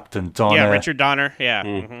have Captain Donner. Yeah, Richard Donner. Yeah.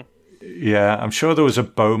 Mm-hmm. Yeah, I'm sure there was a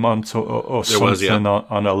Beaumont or something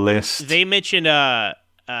on a list. They mentioned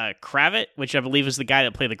Kravitz, which I believe is the guy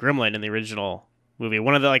that played the Gremlin in the original movie.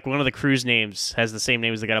 One of the crew's names has the same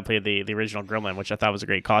name as the guy that played the original Gremlin, which I thought was a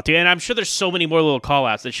great call too. And I'm sure there's so many more little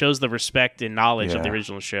call-outs that shows the respect and knowledge of the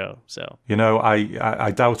original show. So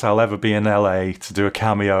I doubt I'll ever be in LA to do a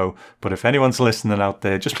cameo, but if anyone's listening out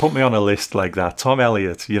there, just put me on a list like that. Tom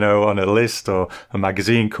Elliott, on a list or a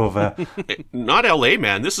magazine cover. Not LA,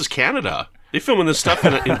 man. This is Canada. They're filming this stuff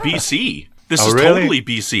in BC. This is really? totally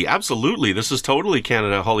BC. Absolutely. This is totally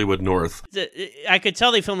Canada, Hollywood North. I could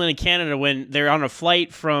tell they filmed it in Canada when they're on a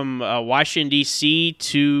flight from Washington, D.C.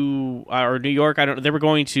 to or New York. I don't know. They were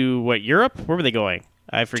going to, Europe? Where were they going?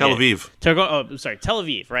 I forget. Tel Aviv. Tel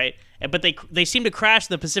Aviv, right? But they seem to crash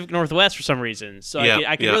in the Pacific Northwest for some reason. So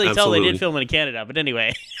I could really tell they did film it in Canada. But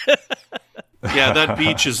anyway. Yeah, that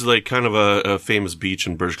beach is like kind of a famous beach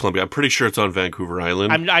in British Columbia. I'm pretty sure it's on Vancouver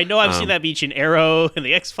Island. I know I've seen that beach in Arrow and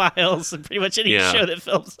the X-Files and pretty much any show that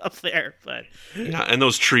films up there. But yeah, and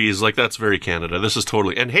those trees, like that's very Canada. This is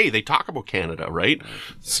totally, and hey, they talk about Canada, right?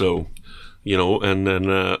 So, and then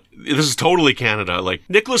this is totally Canada. Like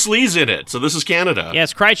Nicholas Lee's in it, so this is Canada.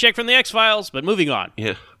 Yes, Krychek from the X-Files, but moving on.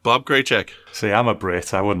 Yeah, Bob Krychek. See, I'm a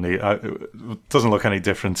Brit. I wouldn't. It doesn't look any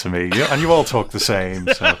different to me. And you all talk the same.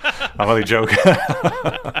 So I'm only joking.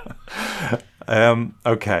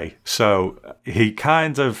 Okay, so he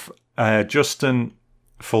kind of Justin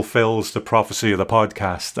fulfills the prophecy of the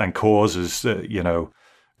podcast and causes the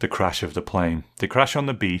crash of the plane. They crash on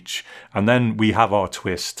the beach, and then we have our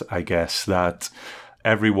twist, I guess, that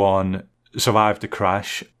everyone survived the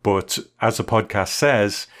crash, but as the podcast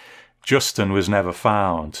says, Justin was never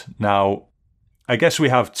found. Now, I guess we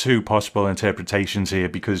have two possible interpretations here,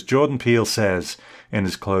 because Jordan Peele says in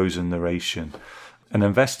his closing narration, an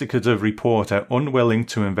investigative reporter unwilling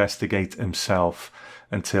to investigate himself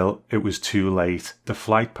until it was too late. The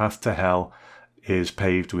flight path to hell is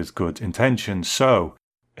paved with good intentions. So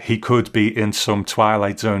he could be in some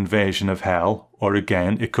Twilight Zone version of hell, or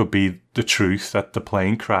again, it could be the truth that the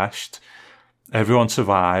plane crashed. Everyone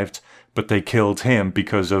survived, but they killed him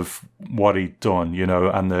because of what he'd done,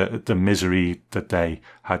 and the misery that they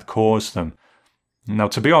had caused them. Now,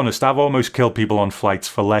 to be honest, I've almost killed people on flights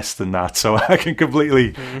for less than that, so I can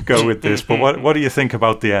completely go with this. But what do you think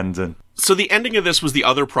about the ending? So the ending of this was the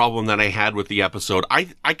other problem that I had with the episode.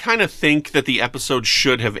 I kind of think that the episode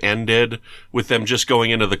should have ended with them just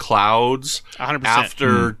going into the clouds 100%.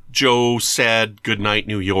 After Joe said goodnight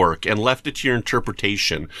New York, and left it to your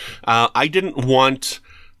interpretation. I didn't want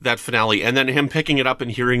that finale, and then him picking it up and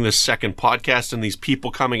hearing this second podcast and these people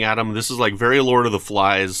coming at him. This is like very Lord of the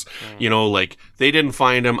Flies, like they didn't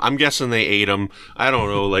find him. I'm guessing they ate him. I don't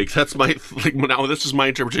know. Like that's my, now this is my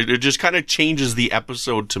interpretation. It just kind of changes the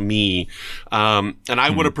episode to me. And I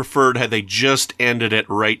would have preferred had they just ended it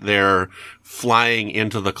right there, flying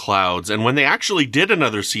into the clouds. And when they actually did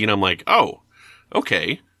another scene, I'm like, oh,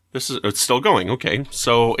 okay. It's still going. Okay.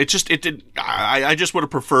 So I just would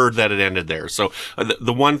have preferred that it ended there. So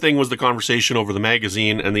the one thing was the conversation over the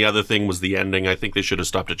magazine, and the other thing was the ending. I think they should have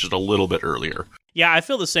stopped it just a little bit earlier. Yeah, I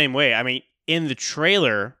feel the same way. I mean, in the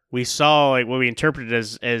trailer, we saw like what we interpreted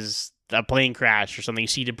as a plane crash or something. You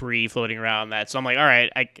see debris floating around that. So I'm like, all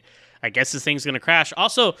right, I guess this thing's going to crash.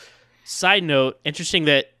 Also, side note, interesting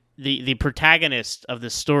that the protagonist of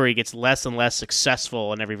this story gets less and less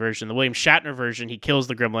successful in every version. The William Shatner version, he kills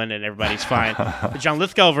the gremlin and everybody's fine. The John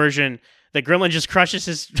Lithgow version, the gremlin just crushes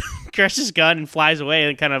his gun and flies away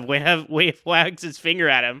and kind of wags his finger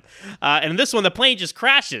at him. And in this one, the plane just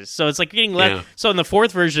crashes. So it's like getting left. Yeah. So in the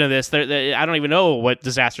fourth version of this, I don't even know what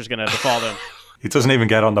disaster is going to befall them. He doesn't even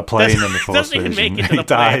get on the plane in the fourth doesn't version. Even make it to the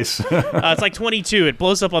dies. It's like 22. It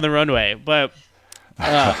blows up on the runway. But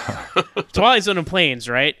Twilight Zone and planes,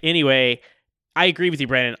 right? Anyway, I agree with you,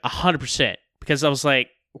 Brandon, 100%. Because I was like,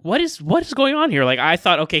 what is going on here? Like, I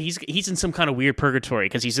thought, okay, he's in some kind of weird purgatory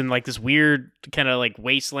because he's in like this weird kind of like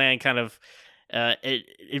wasteland kind of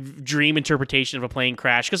dream interpretation of a plane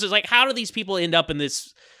crash. Because it's like, how do these people end up in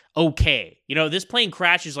this? Okay, this plane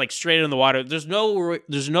crashes like straight in the water. There's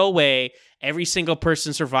no way every single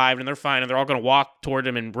person survived and they're fine and they're all going to walk toward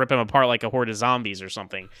him and rip him apart like a horde of zombies or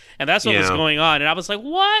something. And that's what was going on. And I was like,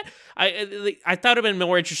 what? I thought it'd been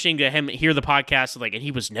more interesting to him hear the podcast and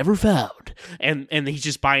he was never found and he's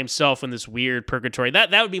just by himself in this weird purgatory.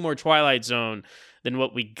 That would be more Twilight Zone than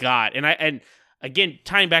what we got. And again,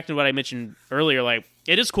 tying back to what I mentioned earlier, like,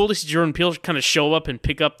 it is cool to see Jordan Peele kind of show up and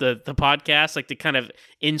pick up the podcast, like to kind of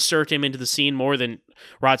insert him into the scene more than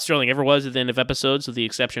Rod Serling ever was at the end of episodes, with the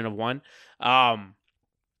exception of one.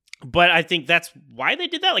 But I think that's why they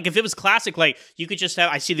did that. Like, if it was classic, like, you could just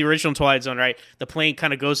have, I see the original Twilight Zone, right? The plane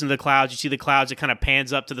kind of goes into the clouds. You see the clouds. It kind of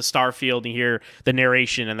pans up to the star field and you hear the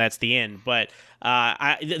narration, and that's the end. But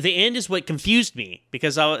the end is what confused me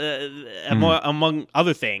because among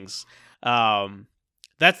other things,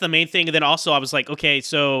 that's the main thing. And then also I was like, okay,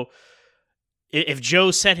 so if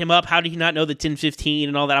Joe set him up, how did he not know the 10-15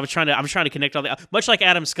 and all that? I was trying to connect all the, much like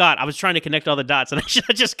Adam Scott, I was trying to connect all the dots, and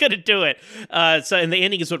I just couldn't do it. And the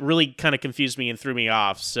ending is what really kind of confused me and threw me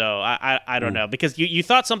off. So I don't know, because you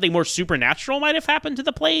thought something more supernatural might have happened to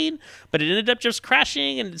the plane, but it ended up just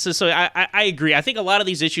crashing. And so I agree. I think a lot of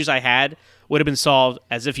these issues I had would have been solved,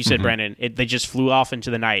 as if you said, Brandon, they just flew off into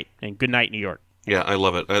the night, and good night, New York. Yeah, I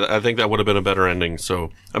love it. I think that would have been a better ending. So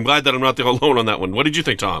I'm glad that I'm not the alone on that one. What did you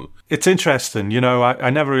think, Tom? It's interesting. I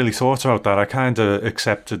never really thought about that. I kind of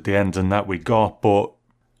accepted the ending that we got. But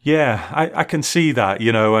yeah, I can see that,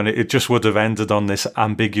 and it just would have ended on this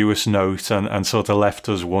ambiguous note and sort of left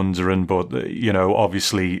us wondering. But,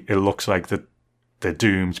 obviously it looks like they're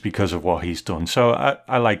doomed because of what he's done. So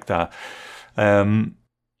I like that. Again,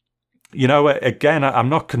 I'm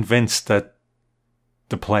not convinced that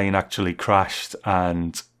the plane actually crashed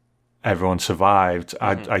and everyone survived.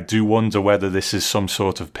 I do wonder whether this is some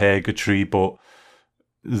sort of purgatory, but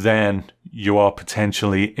then you are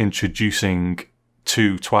potentially introducing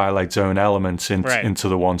two Twilight Zone elements into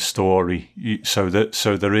the one story. So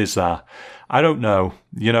there is that. I don't know.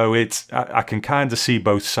 I can kind of see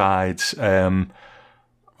both sides.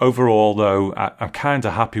 Overall, though, I'm kind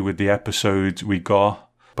of happy with the episode we got.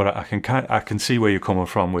 But I can see where you're coming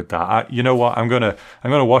from with that. You know what? I'm gonna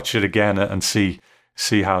watch it again and see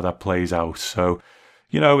how that plays out. So,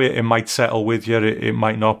 it might settle with you, it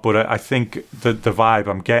might not. But I think the vibe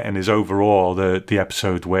I'm getting is overall the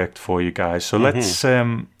episode worked for you guys. So let's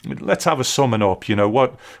have a summing up.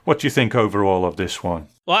 What do you think overall of this one?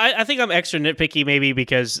 Well, I think I'm extra nitpicky maybe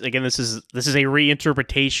because, again, this is a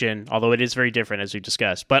reinterpretation, although it is very different as we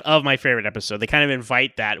discussed, but of my favorite episode. They kind of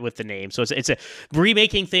invite that with the name. So it's a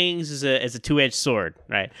remaking things as a two-edged sword,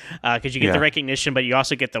 right? Because you get the recognition, but you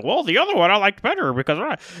also get the other one I liked better because...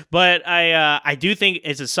 But I do think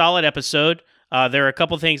it's a solid episode. There are a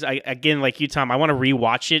couple things, again, like you, Tom, I want to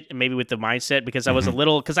rewatch it, maybe with the mindset, because I was a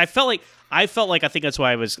little... Because I felt like I think that's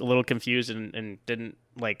why I was a little confused and didn't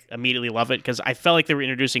immediately love it, because I felt like they were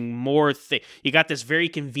introducing more you got this very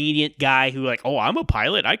convenient guy who I'm a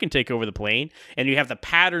pilot, I can take over the plane, and you have the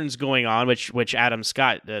patterns going on, which Adam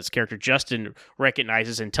Scott, his character Justin,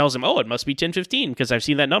 recognizes and tells him, it must be 10-15 because I've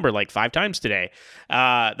seen that number 5 times today.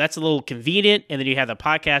 That's a little convenient. And then you have the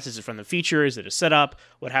podcast. Is it from the future? Is it a setup?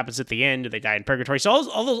 What happens at the end? Do they die in purgatory? So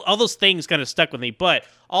all those things kind of stuck with me. But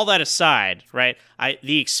all that aside, right?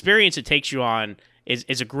 The experience it takes you on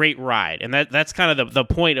is a great ride, and that's kind of the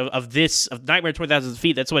point of Nightmare at 20,000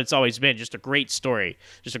 Feet. That's what it's always been, just a great story,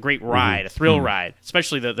 just a great ride, a thrill ride,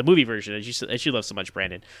 especially the movie version as you love so much,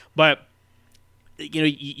 Brandon. But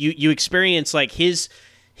you experience his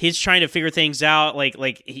trying to figure things out,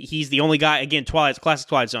 like he's the only guy, again, classic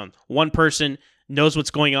Twilight Zone, one person knows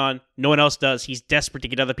what's going on, no one else does. He's desperate to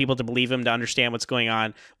get other people to believe him, to understand what's going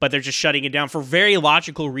on, but they're just shutting it down for very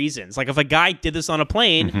logical reasons. Like if a guy did this on a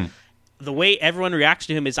plane, the way everyone reacts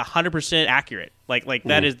to him is 100% accurate.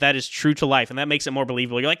 That is true to life, and that makes it more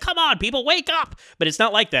believable. You're like, come on, people, wake up! But it's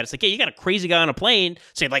not like that. It's like, yeah, you got a crazy guy on a plane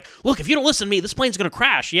saying look, if you don't listen to me, this plane's gonna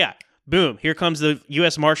crash. Yeah. Boom, here comes the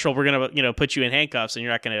U.S. Marshal. We're going to put you in handcuffs, and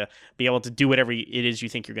you're not going to be able to do whatever it is you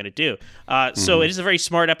think you're going to do. So it is a very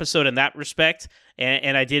smart episode in that respect,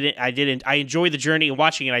 and I enjoyed the journey, and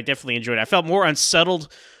watching it, I definitely enjoyed it. I felt more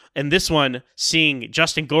unsettled in this one, seeing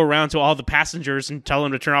Justin go around to all the passengers and tell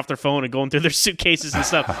them to turn off their phone and going through their suitcases and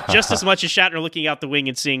stuff, just as much as Shatner looking out the wing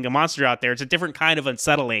and seeing a monster out there. It's a different kind of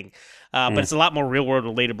unsettling. But it's a lot more real-world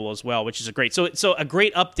relatable as well, which is great. So a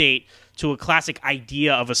great update to a classic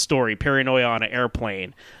idea of a story, paranoia on an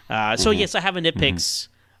airplane. So yes, I have a nitpicks,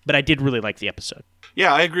 but I did really like the episode.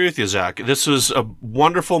 Yeah, I agree with you, Zach. This was a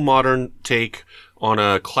wonderful modern take on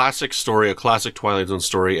a classic story, a classic Twilight Zone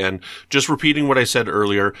story, and just repeating what I said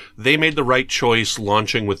earlier, they made the right choice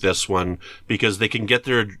launching with this one because they can get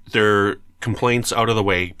their complaints out of the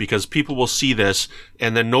way, because people will see this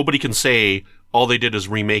and then nobody can say all they did is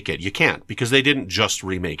remake it. You can't, because they didn't just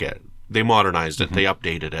remake it. They modernized it. They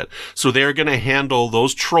updated it. So they're going to handle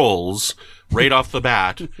those trolls right off the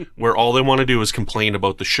bat, where all they want to do is complain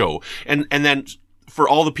about the show. And then for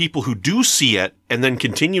all the people who do see it and then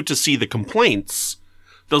continue to see the complaints,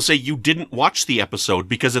 they'll say you didn't watch the episode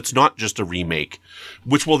because it's not just a remake,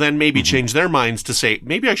 which will then maybe change their minds to say,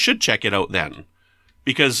 maybe I should check it out then,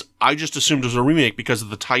 because I just assumed it was a remake because of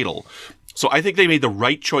the title. So I think they made the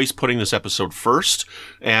right choice putting this episode first,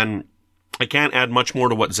 and I can't add much more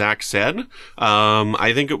to what Zach said.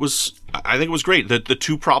 I think it was great. The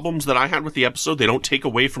two problems that I had with the episode, they don't take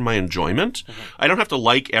away from my enjoyment. I don't have to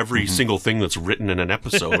like every single thing that's written in an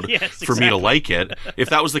episode for me to like it. If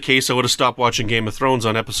that was the case, I would have stopped watching Game of Thrones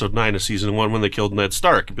on episode 9 of season 1 when they killed Ned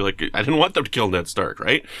Stark. I'd be like, I didn't want them to kill Ned Stark,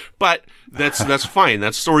 right? But that's fine.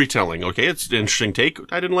 That's storytelling. Okay, it's an interesting take.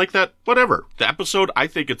 I didn't like that. Whatever. The episode, I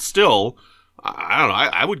think it's still, I don't know.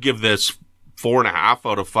 I would give this 4.5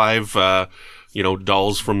 out of 5,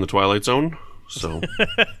 dolls from the Twilight Zone. So,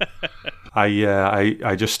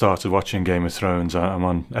 I just started watching Game of Thrones. I'm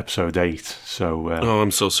on episode 8. So, oh,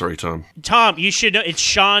 I'm so sorry, Tom. Tom, you should know it's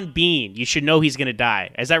Sean Bean. You should know he's going to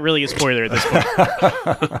die. Is that really a spoiler at this point?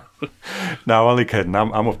 No, only kidding.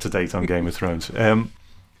 I'm up to date on Game of Thrones.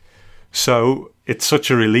 So it's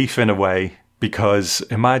such a relief in a way, because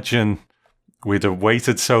imagine we'd have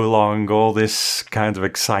waited so long, all this kind of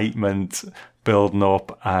excitement building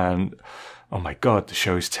up, and oh my God, the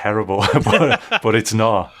show's terrible, but it's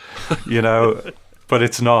not, but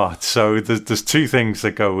it's not. So there's two things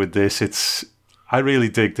that go with this. I really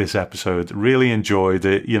dig this episode, really enjoyed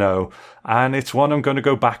it, and it's one I'm going to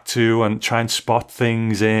go back to and try and spot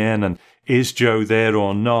things in, and is Joe there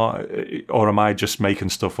or not, or am I just making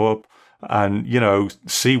stuff up? And,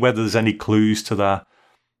 see whether there's any clues to that.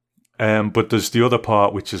 But there's the other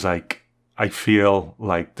part, which is like, I feel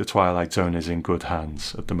like the Twilight Zone is in good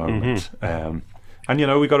hands at the moment. And,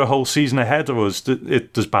 we got a whole season ahead of us.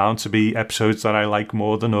 There's bound to be episodes that I like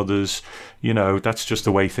more than others. That's just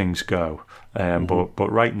the way things go.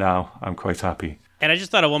 But right now, I'm quite happy. And I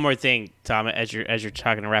just thought of one more thing, Tom, as you're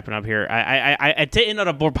talking and wrapping up here. I did on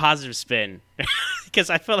a more positive spin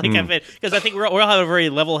because I feel like because I think we'll have a very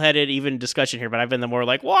level-headed, even discussion here. But I've been the more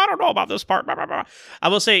like, well, I don't know about this part. Blah, blah, blah. I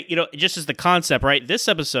will say, just as the concept, right? This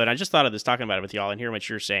episode, I just thought of this talking about it with y'all and hearing what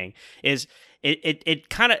you're saying is. It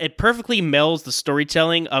perfectly melds the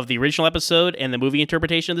storytelling of the original episode and the movie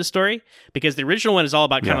interpretation of the story, because the original one is all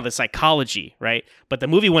about kind of the psychology, right? But the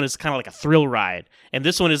movie one is kind of like a thrill ride, and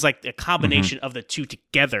this one is like a combination of the two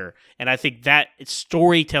together. And I think that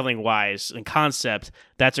storytelling wise and concept,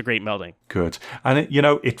 that's a great melding. Good. And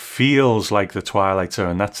it feels like the Twilight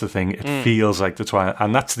Zone. That's the thing. It feels like the Twilight,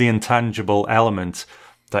 and that's the intangible element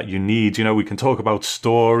that you need. We can talk about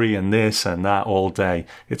story and this and that all day.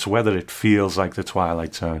 It's whether it feels like the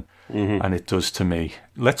Twilight Zone, and it does to me.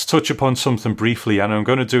 Let's touch upon something briefly, and I'm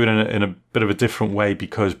going to do it in a bit of a different way,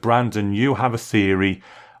 because Brandon, you have a theory.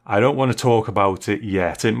 I don't want to talk about it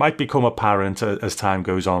yet. It might become apparent as time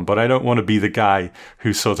goes on, but I don't want to be the guy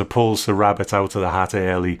who sort of pulls the rabbit out of the hat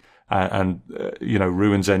early and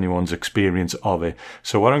ruins anyone's experience of it.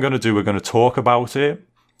 So what I'm going to do, we're going to talk about it.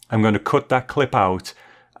 I'm going to cut that clip out.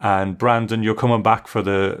 And Brandon, you're coming back for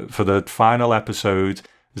the final episode.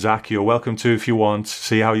 Zach, you're welcome to if you want.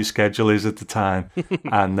 See how your schedule is at the time.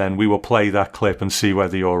 And then we will play that clip and see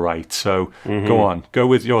whether you're right. So go on. Go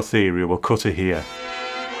with your theory. We'll cut it here.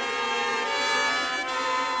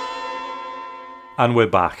 And we're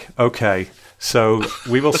back. Okay. So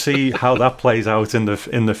we will see how that plays out in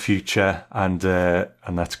the future. And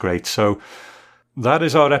that's great. So that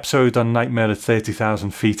is our episode on Nightmare at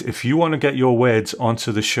 30,000 Feet. If you want to get your words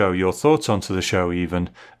onto the show, your thoughts onto the show even,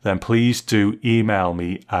 then please do email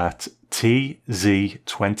me at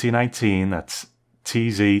tz2019, that's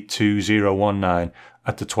tz2019,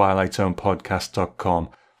 at thetwilightzonepodcast.com.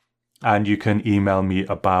 And you can email me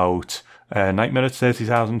about Nightmare at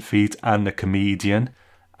 30,000 Feet and The Comedian,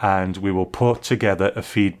 and we will put together a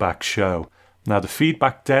feedback show. Now, the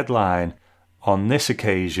feedback deadline on this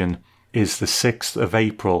occasion is the 6th of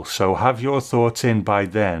April, so have your thoughts in by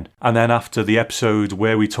then. And then after the episode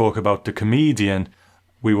where we talk about The Comedian,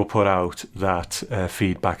 we will put out that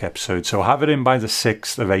feedback episode. So have it in by the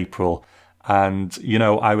 6th of April. And,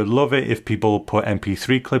 I would love it if people put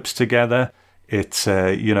MP3 clips together. It's,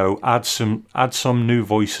 add some new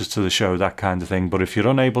voices to the show, that kind of thing. But if you're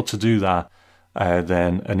unable to do that,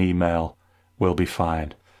 then an email will be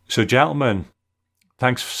fine. So, gentlemen,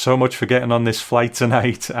 thanks so much for getting on this flight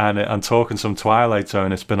tonight and talking some Twilight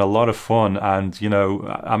Zone. It's been a lot of fun, and,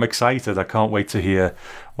 I'm excited. I can't wait to hear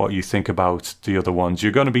what you think about the other ones.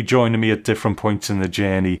 You're going to be joining me at different points in the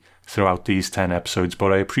journey throughout these 10 episodes,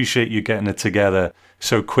 but I appreciate you getting it together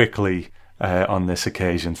so quickly on this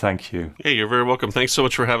occasion. Thank you. Hey, you're very welcome. Thanks so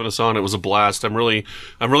much for having us on. It was a blast. I'm really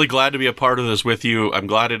glad to be a part of this with you. I'm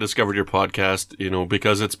glad I discovered your podcast,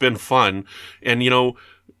 because it's been fun. And,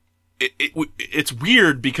 it's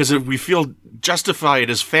weird because we feel justified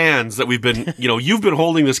as fans that we've been, you've been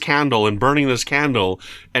holding this candle and burning this candle,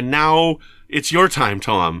 and now it's your time,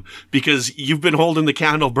 Tom, because you've been holding the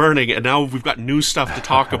candle burning, and now we've got new stuff to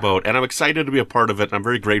talk about, and I'm excited to be a part of it, and I'm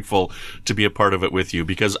very grateful to be a part of it with you,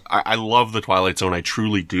 because I love the Twilight Zone, I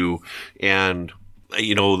truly do, and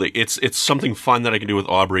it's something fun that I can do with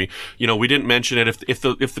Aubrey. We didn't mention it. If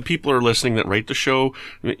the people are listening that write the show,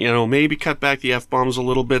 maybe cut back the F-bombs a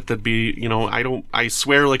little bit. That'd be, I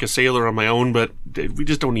swear like a sailor on my own, but we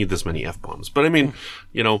just don't need this many F-bombs. But I mean,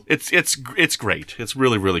 it's great. It's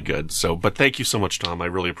really, really good. So, but thank you so much, Tom. I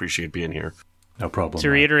really appreciate being here. No problem. To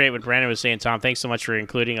reiterate what Brandon was saying, Tom, thanks so much for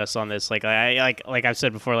including us on this. Like I've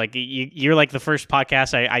said before, like you're like the first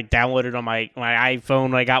podcast I downloaded on my iPhone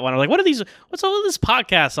when I got one. I'm like, what's all this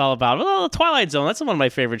podcast all about? Oh, the Twilight Zone. That's one of my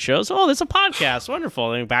favorite shows. Oh, there's a podcast.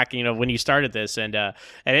 Wonderful. And back, when you started this, and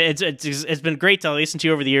it's been great to listen to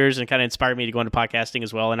you over the years and kind of inspired me to go into podcasting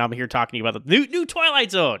as well. And I'm here talking to you about the new Twilight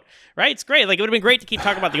Zone. Right? It's great. Like it would have been great to keep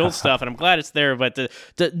talking about the old stuff, and I'm glad it's there. But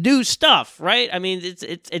the new stuff, right? I mean,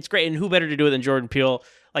 it's great, and who better to do it than Jordan Peele?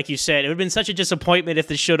 Like you said, it would have been such a disappointment if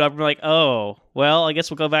this showed up and we're like, oh, well, I guess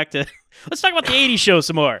we'll go back to let's talk about the '80s show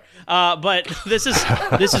some more. But this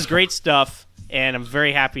is great stuff, and I'm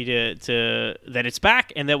very happy to that it's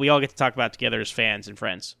back and that we all get to talk about it together as fans and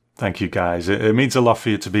friends. Thank you, guys. It means a lot for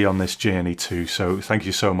you to be on this journey too, so thank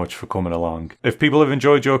you so much for coming along. If people have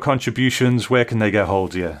enjoyed your contributions, where can they get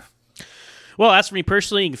hold of you? Well, as for me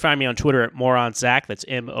personally, you can find me on Twitter at MooreOnZach. That's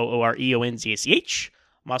MooreOnZach.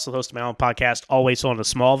 I'm also the host of my own podcast, Always Sold to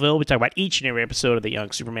Smallville. We talk about each and every episode of The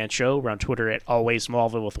Young Superman Show. We're on Twitter at Always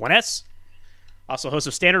Smallville with one S. Also host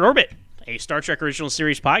of Standard Orbit, a Star Trek Original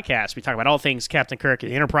Series podcast. We talk about all things Captain Kirk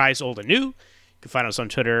and the Enterprise, old and new. You can find us on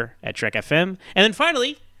Twitter at Trek FM. And then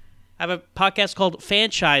finally, I have a podcast called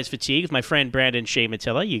Franchise Fatigue with my friend Brandon Shea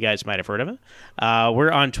Matilla. You guys might have heard of him.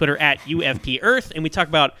 We're on Twitter at UFP Earth, and we talk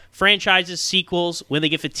about franchises, sequels, when they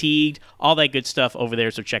get fatigued, all that good stuff over there,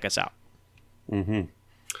 so check us out. Mm-hmm.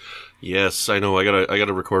 Yes, I know. I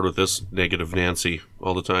gotta record with this negative Nancy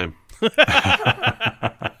all the time.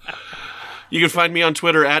 You can find me on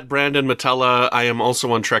Twitter at Brandon Matella. I am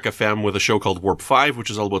also on Trek FM with a show called Warp 5, which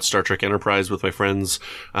is all about Star Trek Enterprise with my friend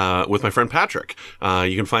Patrick.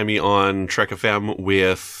 You can find me on Trek FM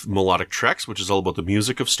with Melodic Treks, which is all about the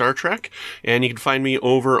music of Star Trek. And you can find me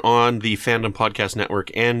over on the Fandom Podcast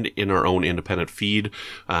Network and in our own independent feed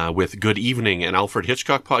with Good Evening, an Alfred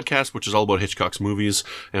Hitchcock podcast, which is all about Hitchcock's movies.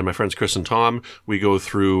 And my friends Chris and Tom, we go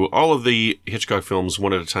through all of the Hitchcock films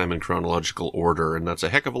one at a time in chronological order. And that's a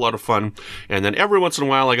heck of a lot of fun. And then every once in a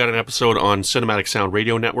while, I got an episode on Cinematic Sound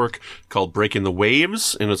Radio Network called Breaking the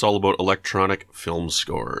Waves, and it's all about electronic film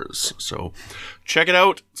scores. So check it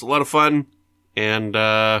out. It's a lot of fun. And,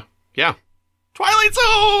 yeah. Twilight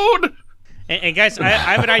Zone! And guys, I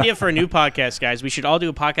have an idea for a new podcast, guys. We should all do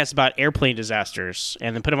a podcast about airplane disasters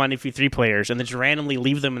and then put them on MP3 players and then just randomly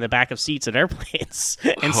leave them in the back of seats at airplanes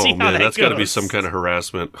and see how that that's goes. Got to be some kind of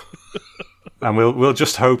harassment. And we'll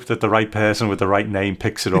just hope that the right person with the right name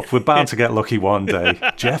picks it up. We're bound to get lucky one day.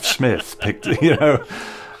 Jeff Smith picked,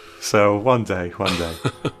 So one day.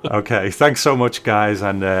 Okay, thanks so much, guys.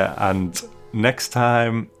 And next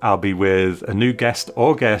time I'll be with a new guest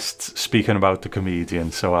or guests speaking about the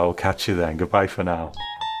comedian. So I will catch you then. Goodbye for now.